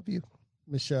why we love you,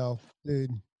 Michelle.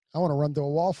 Dude, I want to run through a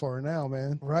wall for her now,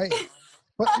 man. Right.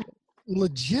 But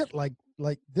legit, like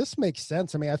this makes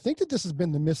sense. I mean, I think that this has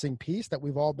been the missing piece that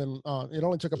we've all been, it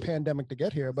only took a pandemic to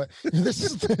get here, but this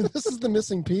is the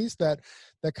missing piece that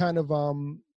kind of,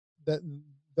 that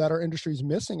our industry is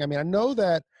missing. I mean, I know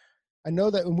that,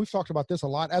 and we've talked about this a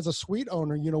lot as a suite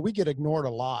owner, we get ignored a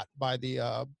lot by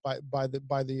the, by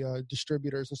the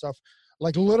distributors and stuff.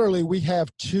 Like literally we have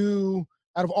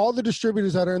out of all the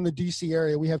distributors that are in the DC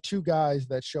area, we have two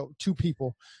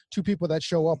people that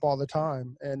show up all the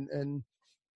time. And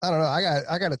I don't know.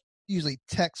 I got to usually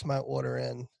text my order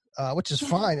in, which is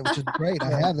fine, which is great.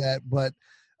 I have that, but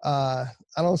I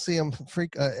don't see them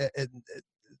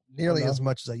nearly as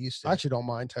much as I used to. I actually don't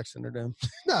mind texting it in.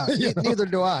 No, neither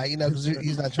do I. Because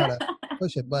he's not trying to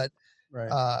push it, but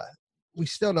we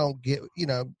still don't get.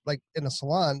 Like in a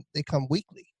salon, they come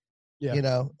weekly.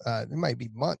 Yeah. It might be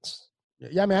months.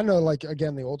 Yeah, I mean, I know. Like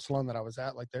again, the old salon that I was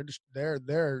at, like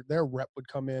their rep would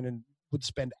come in and would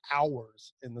spend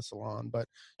hours in the salon, but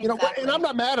and I'm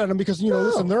not mad at them because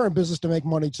listen, they're in business to make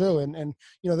money too, and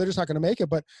they're just not going to make it.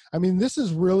 But I mean, this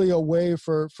is really a way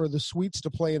for the suites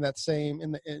to play in that same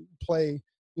that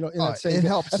same. It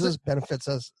helps us, benefits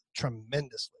us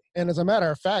tremendously. And as a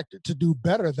matter of fact, to do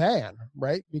better than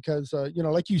right, because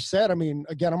like you said, I mean,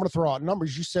 again, I'm going to throw out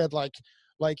numbers. You said like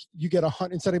you get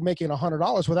instead of making $100,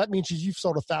 well, that means you've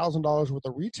sold $1,000 worth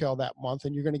of retail that month,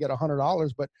 and you're going to get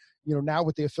 $100. But now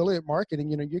with the affiliate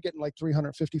marketing, you're getting like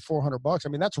 $350, $400. I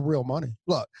mean, that's real money.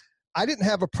 Look, I didn't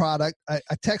have a product. I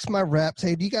text my reps,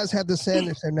 hey, do you guys have this in?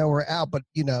 They said, no, we're out. But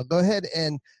go ahead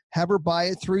and have her buy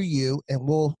it through you, and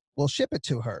we'll ship it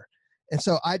to her. And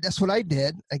so that's what I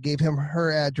did. I gave him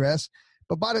her address.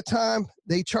 But by the time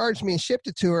they charged me and shipped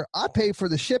it to her, I paid for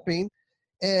the shipping,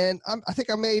 and I think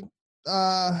I made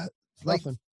like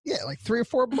 $3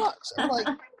 or $4. I'm like,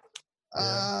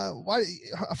 why?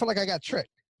 I feel like I got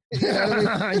tricked.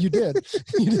 You did.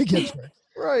 You did get tricked.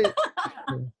 Right.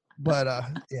 But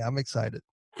I'm excited.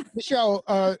 Michelle,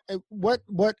 what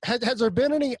has there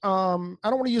been any? I don't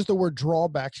want to use the word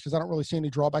drawbacks because I don't really see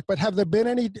any drawback. But have there been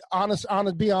any? Be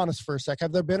honest for a sec.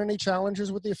 Have there been any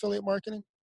challenges with the affiliate marketing?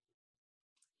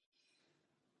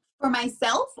 For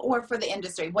myself or for the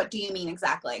industry? What do you mean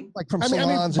exactly? Like from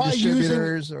salons and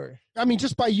distributors, or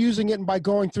just by using it and by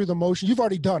going through the motion. You've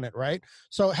already done it, right?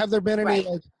 So have there been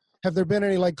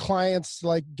any clients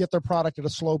like get their product at a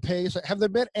slow pace? Have there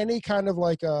been any kind of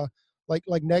like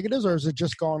negatives, or has it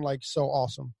just gone like so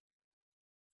awesome?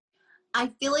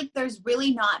 I feel like there's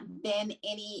really not been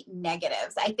any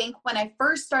negatives. I think when I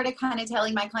first started kind of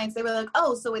telling my clients, they were like,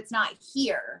 oh, so it's not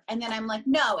here. And then I'm like,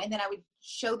 no. And then I would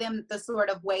show them the sort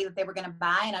of way that they were going to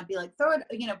buy. And I'd be like, throw it,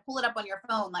 pull it up on your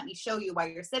phone. Let me show you while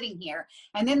you're sitting here.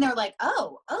 And then they're like,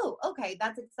 oh, okay.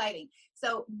 That's exciting.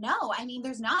 So no, I mean,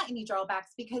 there's not any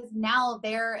drawbacks because now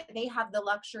they have the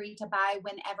luxury to buy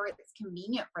whenever it's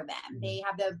convenient for them. They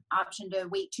have the option to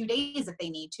wait 2 days if they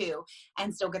need to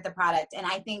and still get the product. And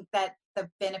I think that the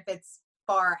benefits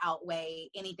far outweigh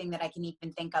anything that I can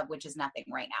even think of, which is nothing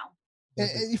right now.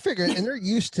 And you figure, and they're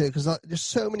used to it because there's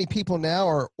so many people now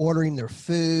are ordering their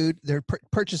food. They're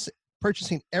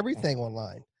purchasing everything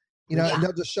online, and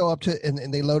they'll just show up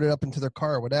and they load it up into their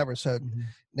car or whatever. So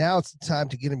now it's the time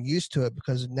to get them used to it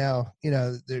because now,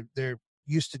 they're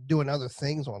used to doing other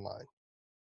things online.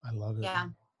 I love it. Yeah.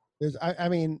 I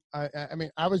mean,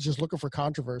 I was just looking for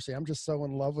controversy. I'm just so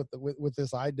in love with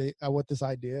this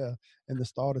idea, and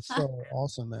this thought. It's so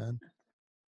awesome, man.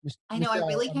 I know. I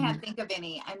really can't think of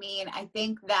any. I mean, I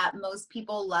think that most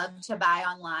people love to buy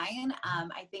online.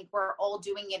 I think we're all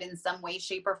doing it in some way,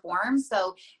 shape, or form.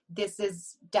 So this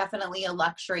is definitely a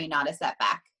luxury, not a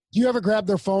setback. Do you ever grab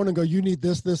their phone and go, "You need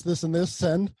this, this, this, and this"?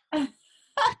 Send.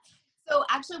 So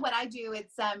actually what I do,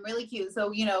 it's really cute.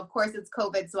 So, of course it's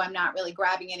COVID, so I'm not really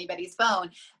grabbing anybody's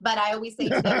phone, but I always say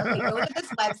to them, okay, go to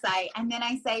this website. And then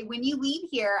I say, when you leave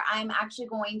here, I'm actually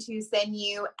going to send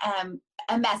you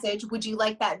a message. Would you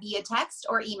like that via text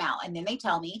or email? And then they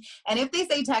tell me. And if they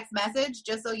say text message,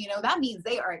 just so you know, that means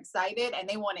they are excited and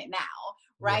they want it now.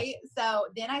 Right. So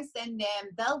then I send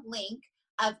them the link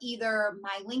of either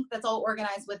my link that's all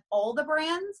organized with all the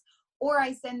brands, or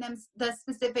I send them the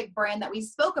specific brand that we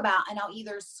spoke about, and I'll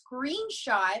either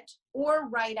screenshot or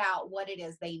write out what it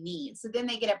is they need. So then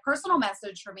they get a personal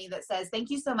message from me that says, thank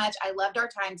you so much. I loved our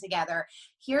time together.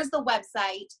 Here's the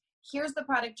website. Here's the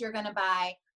product you're going to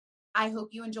buy. I hope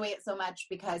you enjoy it so much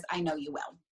because I know you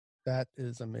will. That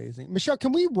is amazing. Michelle,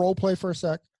 can we role play for a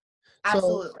sec?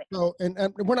 Absolutely. So and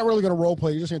we're not really going to role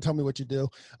play. You're just going to tell me what you do.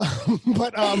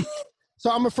 So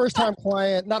I'm a first-time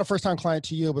client, not a first-time client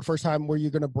to you, but first time where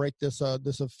you're going to break this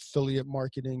affiliate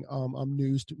marketing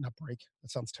news. Not break.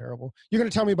 That sounds terrible. You're going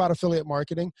to tell me about affiliate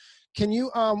marketing. Can you?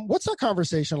 What's that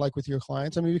conversation like with your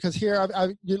clients? I mean, because here,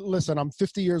 listen, I'm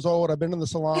 50 years old. I've been in the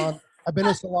salon. I've been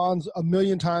in salons a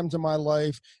million times in my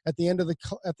life. At the end,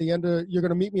 you're going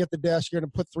to meet me at the desk. You're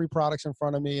going to put 3 products in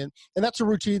front of me, and that's a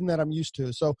routine that I'm used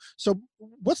to. So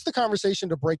what's the conversation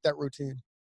to break that routine?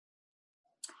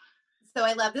 So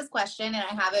I love this question, and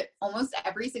I have it almost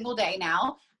every single day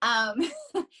now,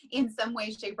 in some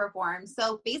way, shape, or form.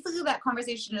 So basically that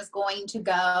conversation is going to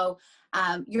go,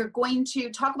 you're going to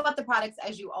talk about the products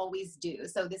as you always do.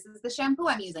 So this is the shampoo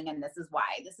I'm using, and this is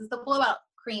why. This is the blowout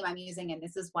cream I'm using, and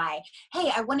this is why.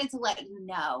 Hey, I wanted to let you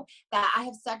know that I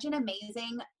have such an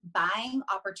amazing buying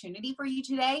opportunity for you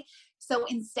today. So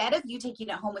instead of you taking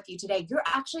it home with you today, you're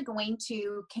actually going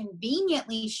to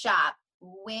conveniently shop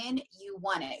when you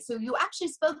want it. So you actually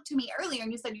spoke to me earlier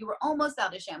and you said you were almost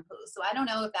out of shampoo. So I don't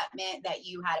know if that meant that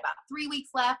you had about 3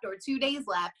 weeks left or 2 days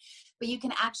left, but you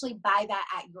can actually buy that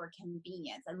at your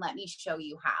convenience, and let me show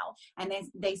you how. And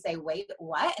then they say, wait,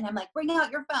 what? And I'm like, bring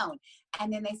out your phone.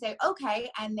 And then they say, okay.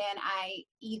 And then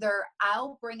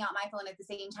I'll bring out my phone at the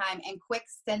same time and quick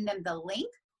send them the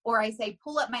link. Or I say,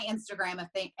 pull up my Instagram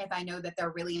if I know that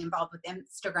they're really involved with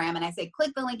Instagram, and I say,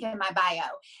 click the link in my bio,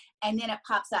 and then it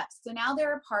pops up. So now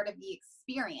they're a part of the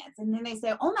experience. And then they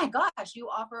say, oh my gosh, you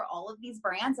offer all of these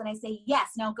brands? And I say, yes,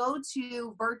 now go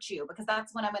to Virtue, because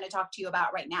that's what I'm going to talk to you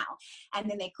about right now. And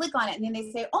then they click on it, and then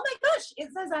they say, oh my gosh, it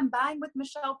says I'm buying with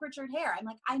Michelle Pritchard Hair. I'm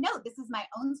like, I know, this is my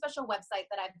own special website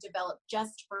that I've developed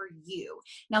just for you.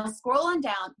 Now scroll on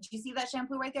down. Do you see that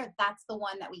shampoo right there? That's the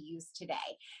one that we use today.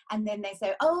 And then they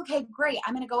say, oh, okay, great.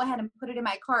 I'm going to go ahead and put it in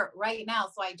my cart right now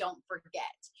so I don't forget.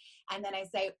 And then I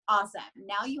say, awesome.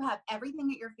 Now you have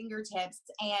everything at your fingertips.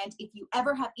 And if you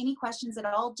ever have any questions at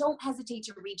all, don't hesitate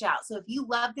to reach out. So if you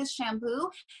love this shampoo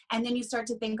and then you start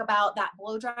to think about that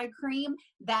blow dry cream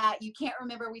that you can't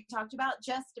remember we talked about,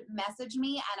 just message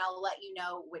me and I'll let you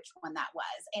know which one that was.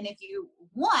 And if you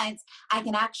want, I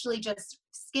can actually just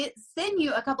send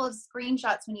you a couple of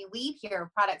screenshots when you leave here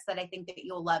of products that I think that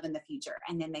you'll love in the future.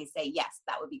 And then they say, yes,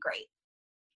 that would be great.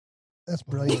 That's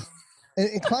brilliant.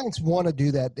 And clients want to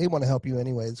do that. They want to help you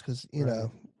anyways, because,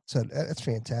 so that's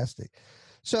fantastic.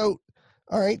 So,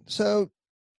 all right. So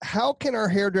how can our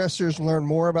hairdressers learn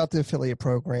more about the affiliate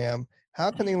program?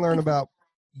 How can they learn about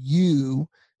you,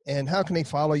 and how can they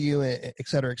follow you, et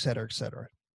cetera, et cetera, et cetera?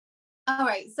 All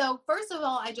right. So first of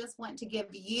all, I just want to give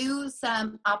you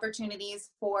some opportunities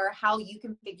for how you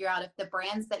can figure out if the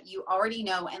brands that you already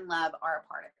know and love are a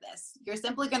part of this. You're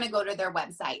simply going to go to their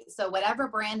website. So whatever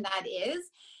brand that is,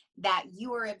 that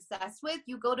you are obsessed with,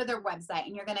 you go to their website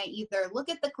and you're going to either look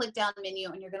at the click down menu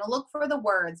and you're going to look for the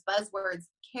buzzwords,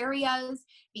 carry us,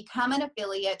 become an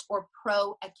affiliate, or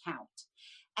pro account.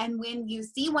 And when you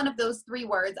see one of those 3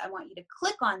 words, I want you to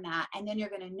click on that, and then you're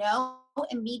going to know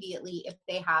immediately if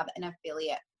they have an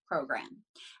affiliate program.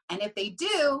 And if they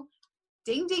do,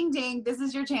 ding, ding, ding, this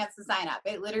is your chance to sign up.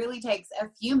 It literally takes a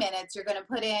few minutes. You're going to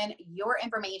put in your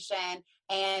information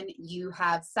and you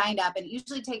have signed up. And it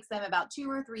usually takes them about 2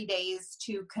 or 3 days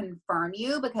to confirm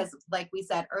you because, like we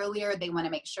said earlier, they want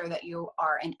to make sure that you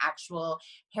are an actual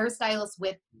hairstylist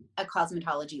with a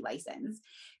cosmetology license.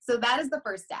 So that is the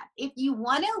first step. If you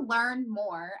want to learn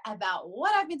more about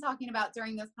what I've been talking about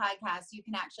during this podcast, you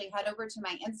can actually head over to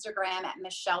my Instagram at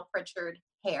Michelle Pritchard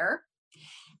Hair.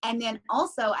 And then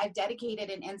also I've dedicated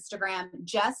an Instagram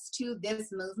just to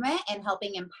this movement and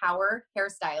helping empower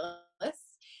hairstylists.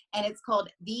 And it's called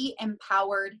The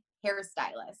Empowered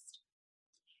Hairstylist.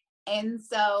 And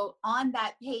so on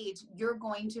that page, you're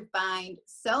going to find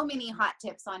so many hot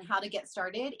tips on how to get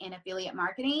started in affiliate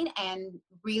marketing and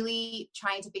really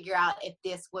trying to figure out if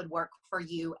this would work for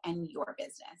you and your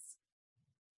business.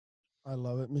 I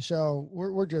love it. Michelle,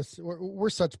 we're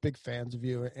such big fans of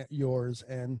yours.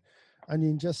 And I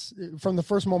mean, just from the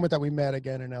first moment that we met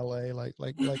again in LA,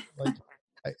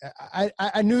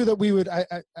 I knew that we would,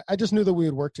 I just knew that we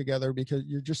would work together because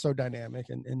you're just so dynamic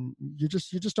and you're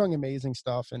just doing amazing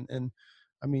stuff. And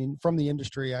I mean, from the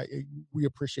industry, we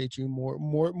appreciate you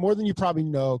more than you probably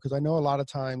know. Cause I know a lot of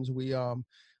times we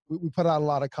put out a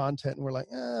lot of content and we're like,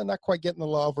 not quite getting the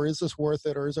love, or is this worth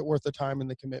it? Or is it worth the time and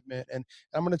the commitment? And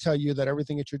I'm going to tell you that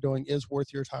everything that you're doing is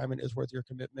worth your time and is worth your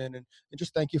commitment. And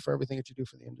just thank you for everything that you do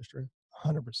for the industry.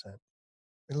 100%.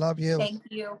 We love you. Thank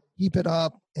you. Keep it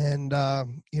up. And,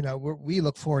 we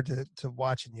look forward to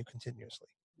watching you continuously.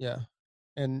 Yeah.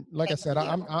 And like I said,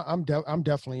 I'm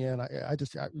definitely in.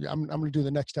 I'm going to do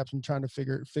the next steps and trying to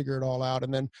figure it all out.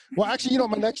 And then, well, actually,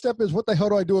 my next step is what the hell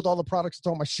do I do with all the products that's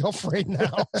on my shelf right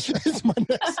now? It's my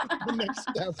next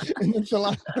step. And then fill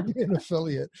out how to be an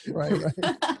affiliate. Right.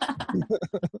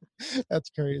 That's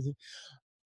crazy.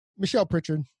 Michelle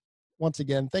Pritchard, once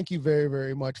again, thank you very,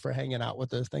 very much for hanging out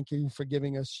with us. Thank you for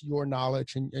giving us your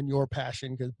knowledge and your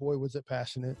passion, because boy, was it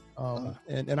passionate.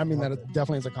 And I mean that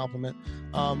definitely as a compliment.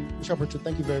 Michelle Pritchard,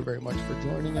 thank you very, very much for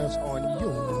joining us on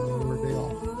your day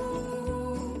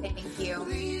off. Thank you.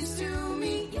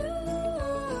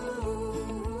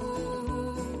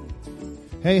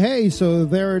 Hey, so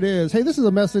there it is. Hey, this is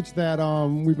a message that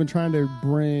we've been trying to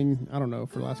bring, I don't know,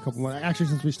 for the last couple of months, actually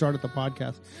since we started the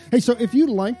podcast. Hey, so if you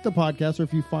like the podcast or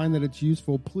if you find that it's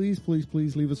useful, please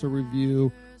leave us a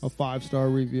review, a 5-star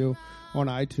review on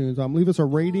iTunes. Leave us a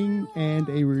rating and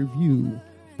a review.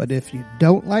 But if you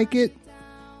don't like it,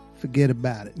 forget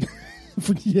about it.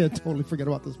 Yeah, totally forget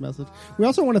about this message. We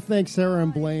also want to thank Sarah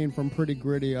and Blaine from Pretty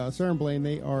Gritty. Sarah and Blaine,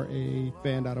 they are a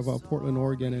band out of Portland,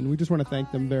 Oregon, and we just want to thank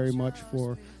them very much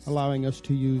for allowing us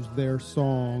to use their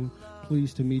song,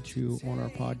 Pleased to Meet You, on our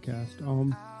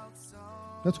podcast.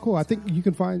 That's cool. I think you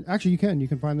can find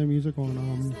their music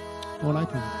on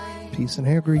iTunes. Peace and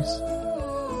hair grease.